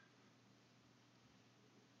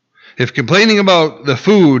 If complaining about the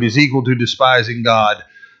food is equal to despising God,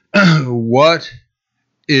 what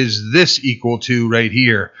is this equal to right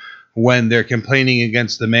here when they're complaining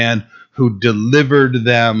against the man who delivered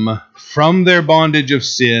them from their bondage of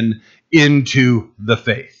sin into the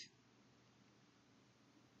faith?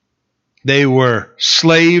 They were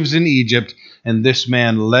slaves in Egypt, and this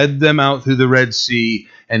man led them out through the Red Sea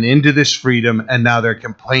and into this freedom, and now they're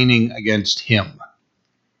complaining against him.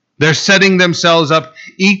 They're setting themselves up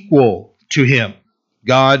equal to him.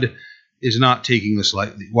 God is not taking this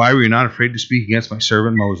lightly. Why were you not afraid to speak against my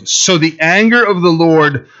servant Moses? So the anger of the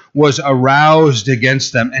Lord was aroused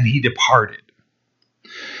against them, and he departed.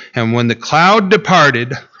 And when the cloud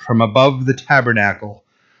departed from above the tabernacle,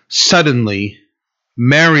 suddenly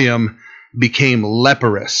Miriam became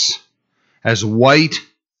leprous, as white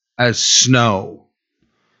as snow.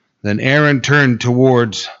 Then Aaron turned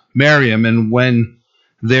towards Miriam, and when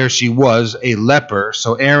there she was, a leper.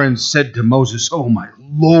 So Aaron said to Moses, "Oh, my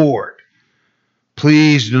Lord,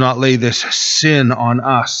 please do not lay this sin on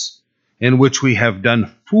us, in which we have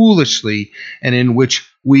done foolishly and in which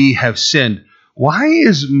we have sinned." Why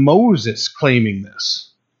is Moses claiming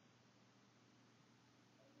this?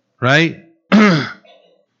 Right?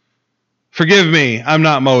 Forgive me, I'm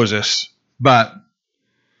not Moses, but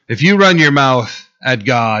if you run your mouth at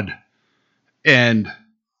God and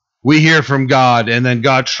we hear from God and then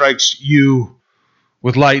God strikes you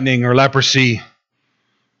with lightning or leprosy,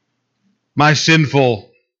 my sinful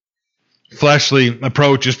fleshly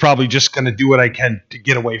approach is probably just going to do what I can to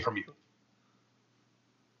get away from you.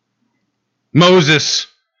 Moses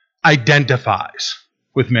identifies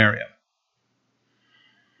with Miriam.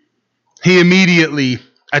 He immediately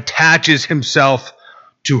attaches himself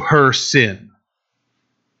to her sin.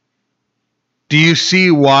 Do you see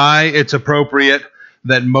why it's appropriate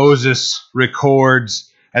that Moses records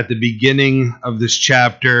at the beginning of this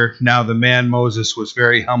chapter, "Now the man Moses was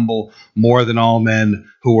very humble, more than all men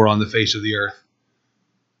who were on the face of the earth"?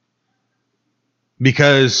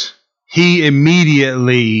 Because he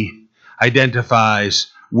immediately identifies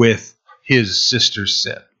with his sister's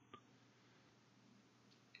sin.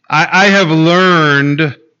 I have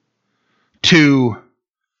learned to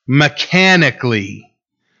mechanically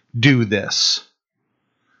do this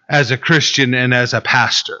as a Christian and as a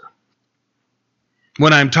pastor.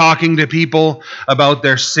 When I'm talking to people about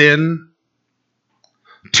their sin,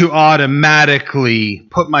 to automatically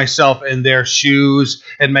put myself in their shoes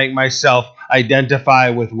and make myself identify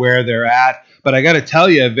with where they're at. But I got to tell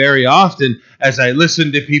you, very often, as I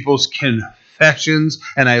listen to people's confessions,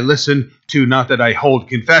 and I listen to, not that I hold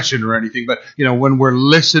confession or anything, but when we're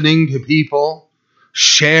listening to people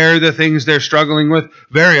share the things they're struggling with,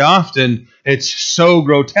 very often it's so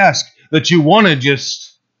grotesque that you want to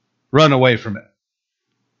just run away from it.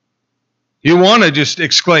 You want to just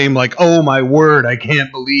exclaim like, "Oh my word, I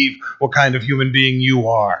can't believe what kind of human being you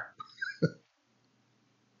are."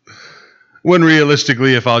 When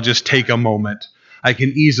realistically, if I'll just take a moment, I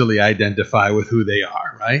can easily identify with who they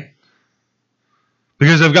are, right?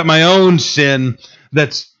 Because I've got my own sin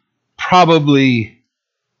that's probably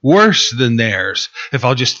worse than theirs if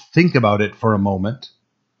I'll just think about it for a moment.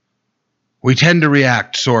 We tend to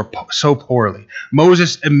react so poorly.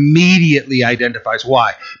 Moses immediately identifies.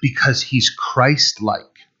 Why? Because he's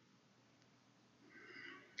Christ-like.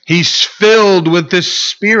 He's filled with this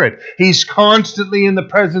Spirit. He's constantly in the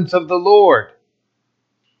presence of the Lord.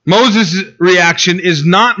 Moses' reaction is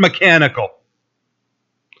not mechanical.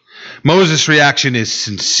 Moses' reaction is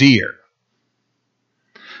sincere.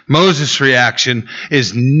 Moses' reaction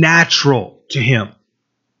is natural to him.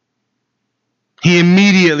 He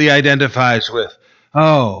immediately identifies with,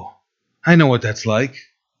 "Oh, I know what that's like."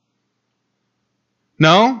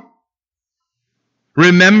 No?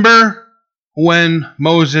 Remember when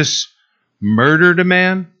Moses murdered a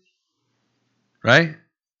man? Right?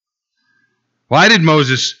 Why did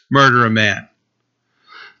Moses murder a man?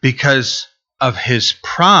 because of his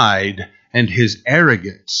pride and his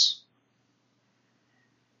arrogance.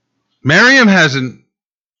 Miriam hasn't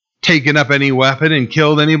taken up any weapon and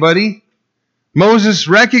killed anybody. Moses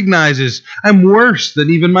recognizes, I'm worse than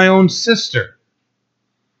even my own sister.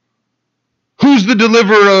 Who's the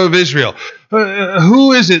deliverer of Israel?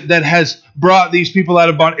 Who is it that has brought these people out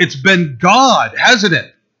of bondage? It's been God, hasn't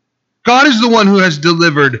it? God is the one who has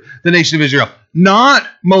delivered the nation of Israel, not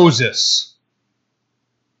Moses.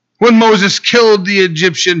 When Moses killed the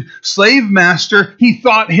Egyptian slave master, he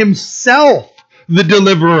thought himself the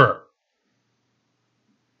deliverer.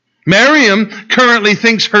 Miriam currently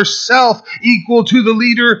thinks herself equal to the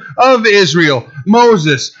leader of Israel,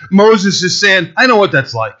 Moses. Moses is saying, I know what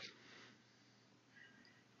that's like.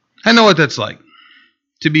 I know what that's like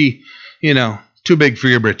to be, too big for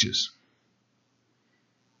your britches.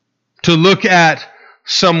 To look at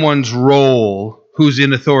someone's role who's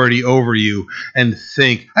in authority over you and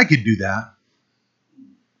think, I could do that.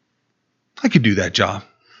 I could do that job.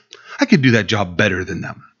 I could do that job better than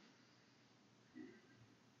them.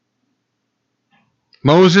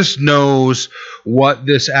 Moses knows what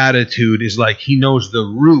this attitude is like. He knows the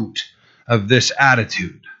root of this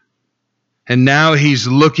attitude. And now he's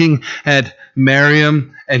looking at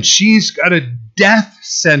Miriam, and she's got a death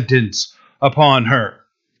sentence upon her.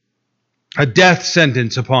 A death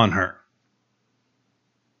sentence upon her.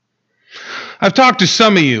 I've talked to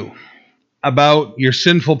some of you about your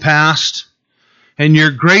sinful past, and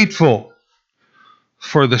you're grateful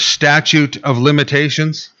for the statute of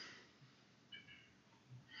limitations.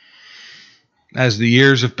 As the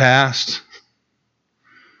years have passed,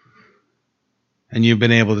 and you've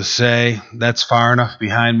been able to say, that's far enough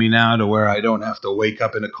behind me now to where I don't have to wake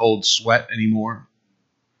up in a cold sweat anymore.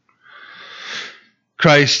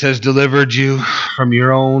 Christ has delivered you from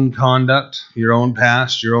your own conduct, your own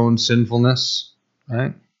past, your own sinfulness,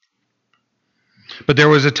 right? But there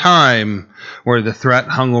was a time where the threat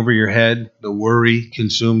hung over your head, the worry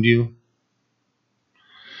consumed you.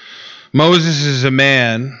 Moses is a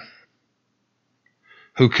man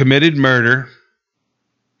who committed murder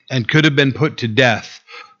and could have been put to death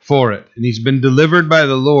for it. And he's been delivered by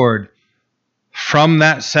the Lord from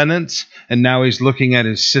that sentence, and now he's looking at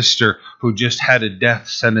his sister who just had a death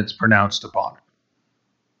sentence pronounced upon her.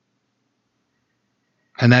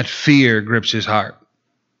 And that fear grips his heart.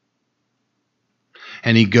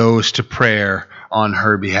 And he goes to prayer on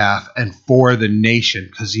her behalf and for the nation,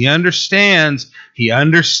 because he understands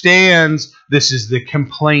this is the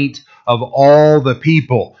complaint of all the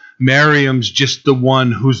people. Miriam's just the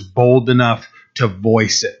one who's bold enough to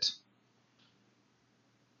voice it.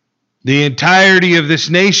 The entirety of this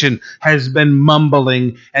nation has been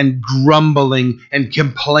mumbling and grumbling and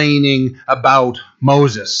complaining about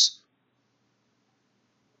Moses.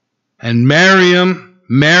 And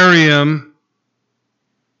Miriam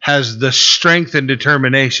has the strength and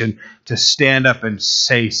determination to stand up and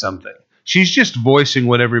say something. She's just voicing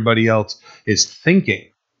what everybody else is thinking.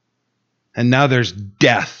 And now there's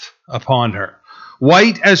death upon her.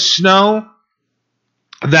 White as snow,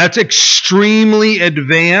 that's extremely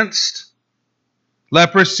advanced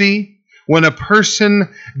leprosy. When a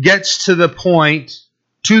person gets to the point,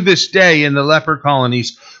 to this day in the leper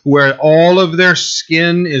colonies, where all of their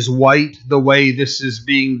skin is white the way this is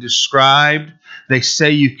being described, they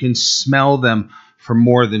say you can smell them for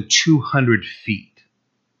more than 200 feet.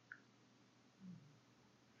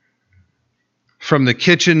 From the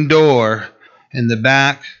kitchen door in the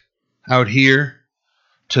back out here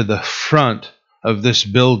to the front of this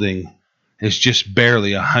building is just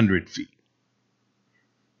barely 100 feet.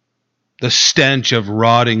 The stench of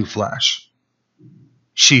rotting flesh.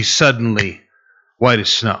 She's suddenly white as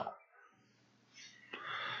snow.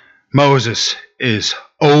 Moses is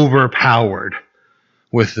overpowered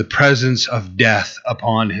with the presence of death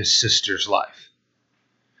upon his sister's life.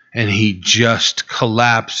 And he just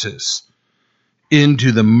collapses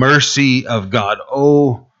into the mercy of God.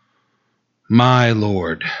 Oh, my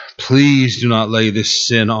Lord, please do not lay this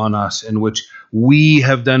sin on us in which we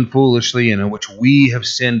have done foolishly and in which we have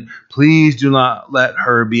sinned. Please do not let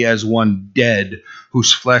her be as one dead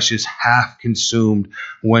whose flesh is half consumed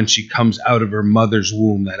when she comes out of her mother's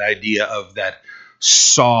womb. That idea of that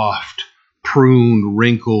soft, pruned,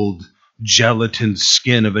 wrinkled, gelatin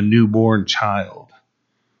skin of a newborn child.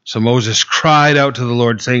 So Moses cried out to the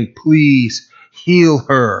Lord, saying, please heal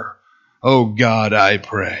her. Oh God, I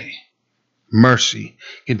pray. Mercy,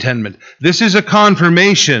 contentment. This is a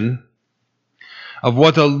confirmation of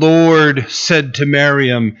what the Lord said to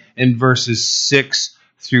Miriam in verses 6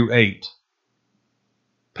 through 8.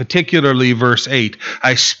 Particularly verse 8,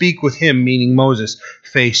 I speak with him, meaning Moses,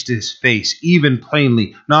 face to face, even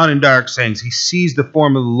plainly, not in dark sayings. He sees the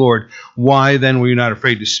form of the Lord. Why then were you not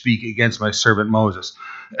afraid to speak against my servant Moses?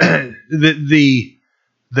 the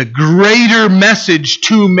greater message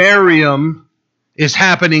to Miriam is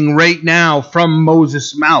happening right now from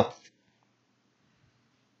Moses' mouth.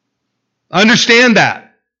 Understand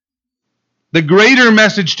that. The greater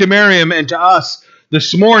message to Miriam and to us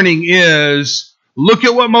this morning is, look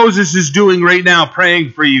at what Moses is doing right now,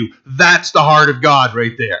 praying for you. That's the heart of God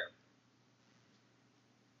right there.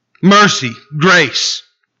 Mercy, grace,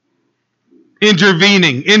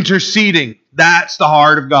 intervening, interceding. That's the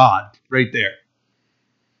heart of God right there.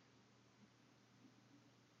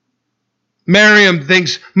 Miriam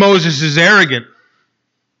thinks Moses is arrogant.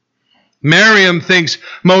 Miriam thinks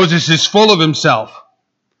Moses is full of himself.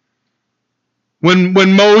 When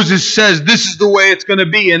Moses says this is the way it's going to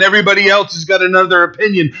be and everybody else has got another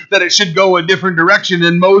opinion that it should go a different direction,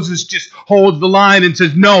 and Moses just holds the line and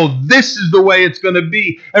says, no, this is the way it's going to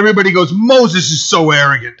be. Everybody goes, Moses is so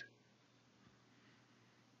arrogant.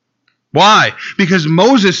 Why? Because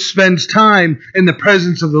Moses spends time in the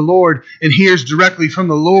presence of the Lord and hears directly from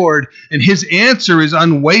the Lord, and his answer is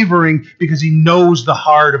unwavering because he knows the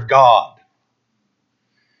heart of God.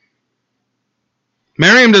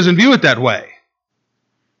 Miriam doesn't view it that way.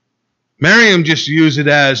 Miriam just views it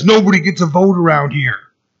as, nobody gets a vote around here.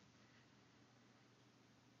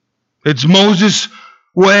 It's Moses'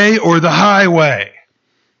 way or the highway.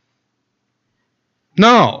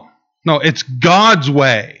 No, it's God's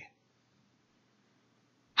way.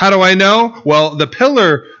 How do I know? Well, the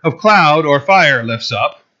pillar of cloud or fire lifts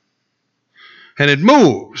up, and it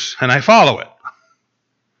moves, and I follow it.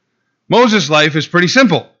 Moses' life is pretty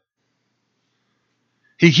simple.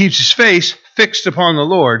 He keeps his face fixed upon the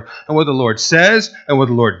Lord, and what the Lord says, and what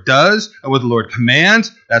the Lord does, and what the Lord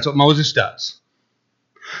commands, that's what Moses does.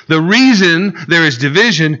 The reason there is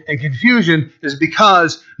division and confusion is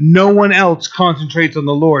because no one else concentrates on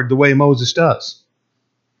the Lord the way Moses does.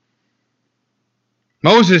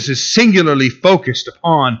 Moses is singularly focused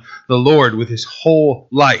upon the Lord with his whole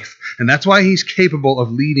life, and that's why he's capable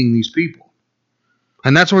of leading these people.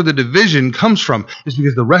 And that's where the division comes from, is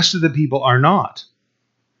because the rest of the people are not.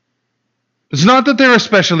 It's not that they're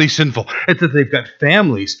especially sinful. It's that they've got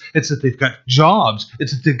families. It's that they've got jobs.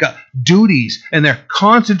 It's that they've got duties. And they're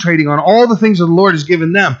concentrating on all the things that the Lord has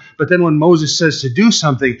given them. But then when Moses says to do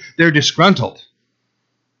something, they're disgruntled.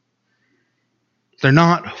 They're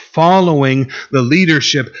not following the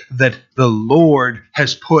leadership that the Lord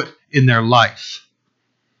has put in their life.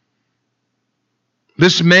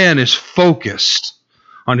 This man is focused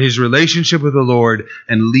on his relationship with the Lord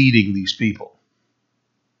and leading these people.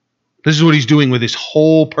 This is what he's doing with his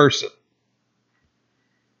whole person.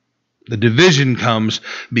 The division comes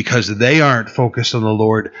because they aren't focused on the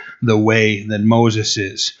Lord the way that Moses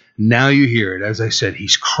is. Now you hear it. As I said,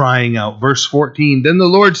 he's crying out. Verse 14, then the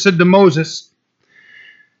Lord said to Moses,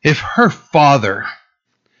 if her father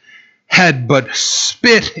had but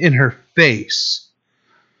spit in her face,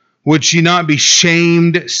 would she not be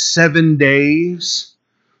shamed 7 days?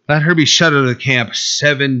 Let her be shut out of the camp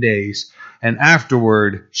 7 days. And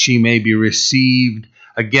afterward she may be received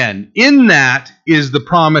again. In that is the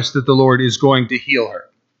promise that the Lord is going to heal her.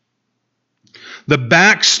 The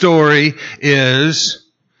backstory is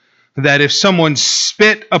that if someone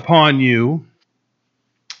spit upon you,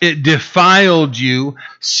 it defiled you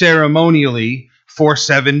ceremonially for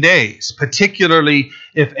 7 days, particularly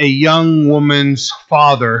if a young woman's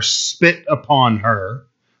father spit upon her.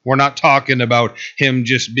 We're not talking about him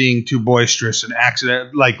just being too boisterous and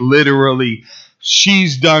accident. Like literally,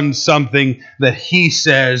 she's done something that he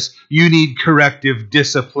says you need corrective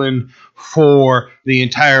discipline for. The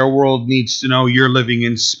entire world needs to know you're living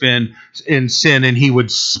in sin, and he would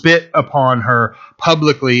spit upon her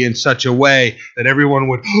publicly in such a way that everyone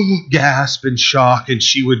would gasp in shock, and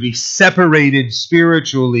she would be separated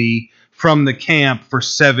spiritually from the camp for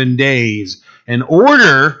 7 days, in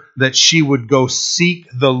order that she would go seek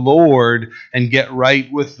the Lord and get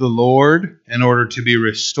right with the Lord in order to be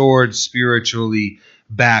restored spiritually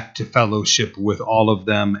back to fellowship with all of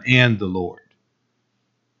them and the Lord.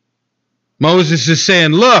 Moses is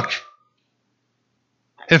saying, look,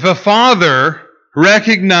 if a father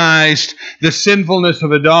recognized the sinfulness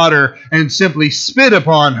of a daughter and simply spit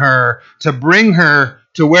upon her to bring her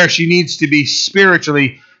to where she needs to be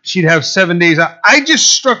spiritually, she'd have 7 days. I just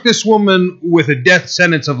struck this woman with a death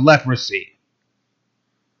sentence of leprosy.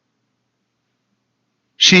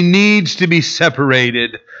 She needs to be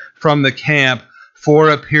separated from the camp for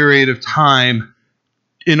a period of time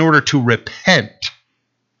in order to repent.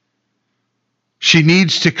 She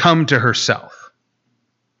needs to come to herself.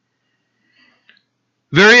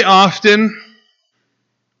 Very often,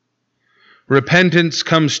 repentance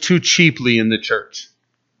comes too cheaply in the church.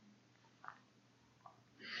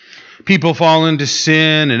 People fall into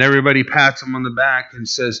sin and everybody pats them on the back and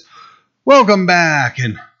says, "Welcome back,"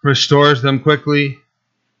 and restores them quickly.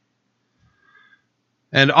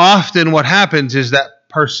 And often what happens is that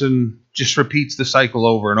person just repeats the cycle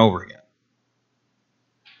over and over again.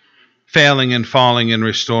 Failing and falling and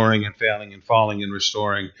restoring and failing and falling and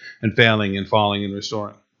restoring and failing and falling and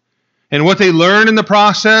restoring. And what they learn in the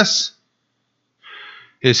process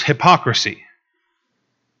is hypocrisy.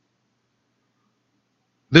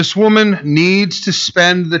 This woman needs to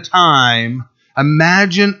spend the time.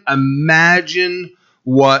 Imagine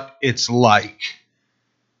what it's like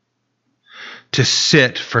to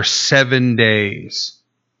sit for 7 days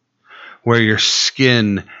where your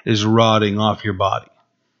skin is rotting off your body.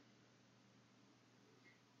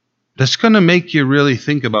 That's going to make you really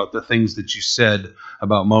think about the things that you said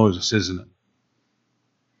about Moses, isn't it?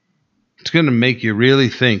 It's going to make you really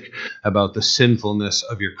think about the sinfulness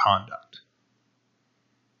of your conduct.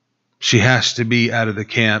 She has to be out of the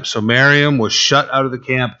camp. So Miriam was shut out of the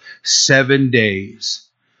camp 7 days.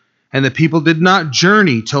 And the people did not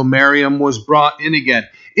journey till Miriam was brought in again.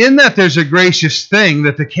 In that there's a gracious thing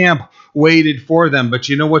that the camp waited for them. But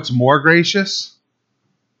you know what's more gracious?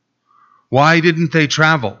 Why didn't they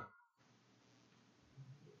travel?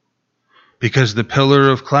 Because the pillar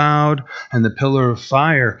of cloud and the pillar of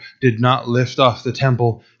fire did not lift off the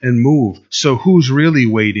temple and move. So who's really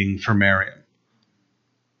waiting for Miriam?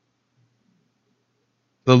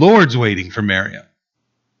 The Lord's waiting for Miriam,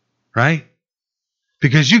 right?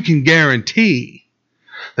 Because you can guarantee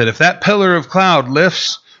that if that pillar of cloud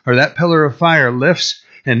lifts or that pillar of fire lifts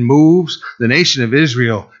and moves, the nation of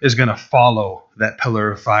Israel is going to follow that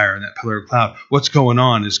pillar of fire and that pillar of cloud. What's going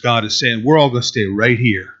on is God is saying, we're all going to stay right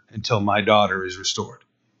here until my daughter is restored.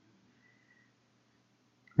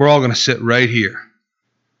 We're all going to sit right here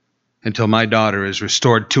until my daughter is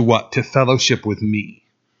restored to what? To fellowship with me.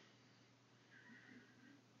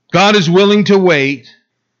 God is willing to wait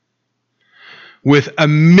with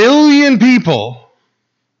 1 million people,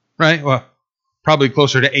 right? Well, probably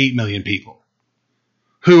closer to 8 million people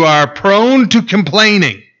who are prone to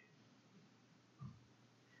complaining,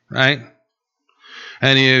 right?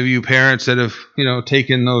 Any of you parents that have,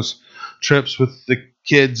 taken those trips with the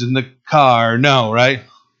kids in the car know, right?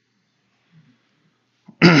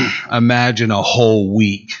 Imagine a whole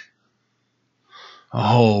week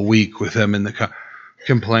with them in the car,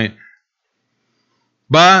 complain.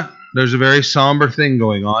 But there's a very somber thing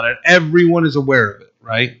going on, and everyone is aware of it,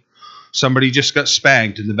 right? Somebody just got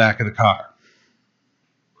spanked in the back of the car.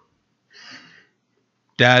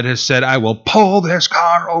 Dad has said, I will pull this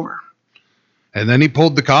car over. And then he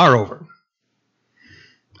pulled the car over.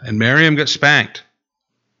 And Miriam got spanked.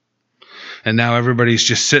 And now everybody's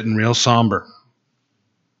just sitting real somber,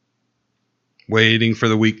 waiting for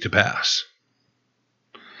the week to pass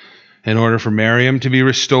in order for Miriam to be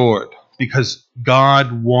restored, because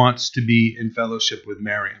God wants to be in fellowship with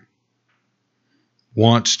Miriam,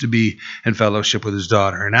 wants to be in fellowship with his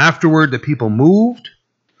daughter. And afterward, the people moved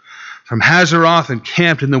from Hazeroth and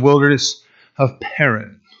camped in the wilderness of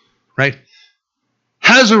Paran, right?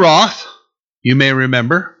 Hazeroth, you may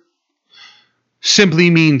remember, simply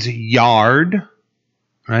means yard,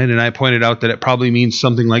 right? And I pointed out that it probably means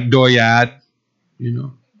something like doyad,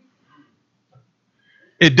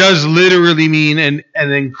 It does literally mean an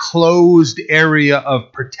enclosed area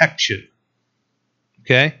of protection.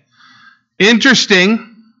 Okay?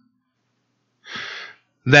 Interesting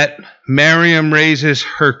that Miriam raises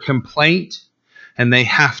her complaint and they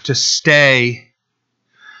have to stay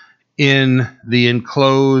in the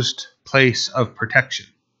enclosed place of protection,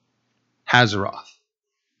 Hazeroth.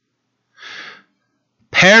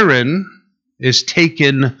 Paran is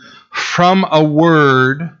taken from a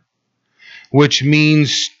word which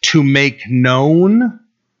means to make known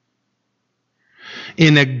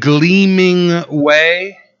in a gleaming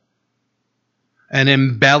way, an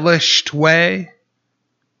embellished way.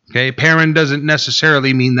 Okay, Paran doesn't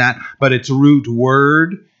necessarily mean that, but its root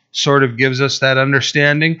word sort of gives us that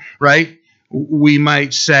understanding, right? We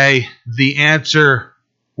might say the answer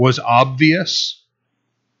was obvious.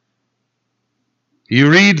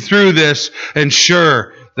 You read through this, and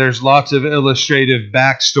sure, there's lots of illustrative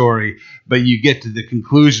backstory, but you get to the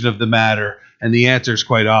conclusion of the matter, and the answer is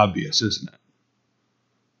quite obvious, isn't it?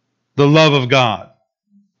 The love of God,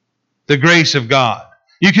 the grace of God.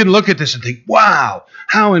 You can look at this and think, wow,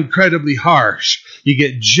 how incredibly harsh. You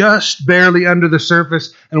get just barely under the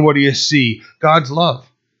surface, and what do you see? God's love.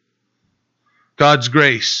 God's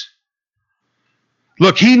grace.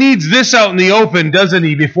 Look, he needs this out in the open, doesn't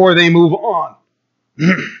he, before they move on?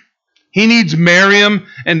 He needs Miriam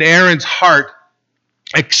and Aaron's heart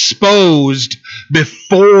exposed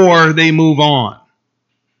before they move on.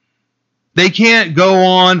 They can't go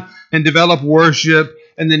on and develop worship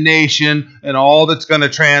in the nation and all that's going to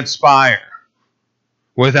transpire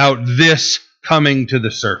without this coming to the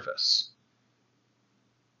surface.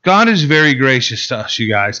 God is very gracious to us, you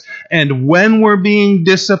guys. And when we're being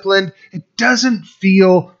disciplined, it doesn't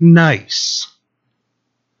feel nice.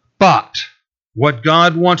 But what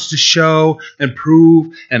God wants to show and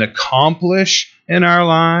prove and accomplish in our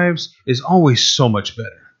lives is always so much better.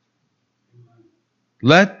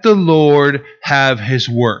 Let the Lord have his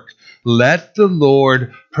work. Let the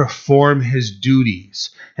Lord perform his duties.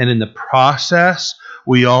 And in the process,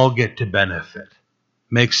 we all get to benefit.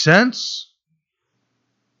 Make sense?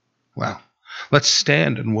 Well, let's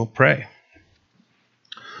stand and we'll pray.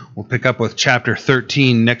 We'll pick up with chapter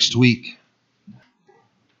 13 next week.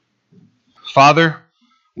 Father,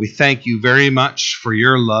 we thank you very much for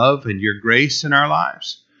your love and your grace in our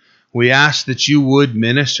lives. We ask that you would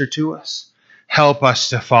minister to us. Help us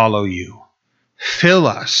to follow you. Fill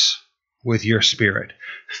us with your Spirit.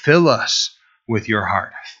 Fill us with your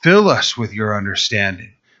heart. Fill us with your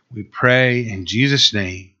understanding. We pray in Jesus'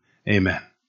 name. Amen.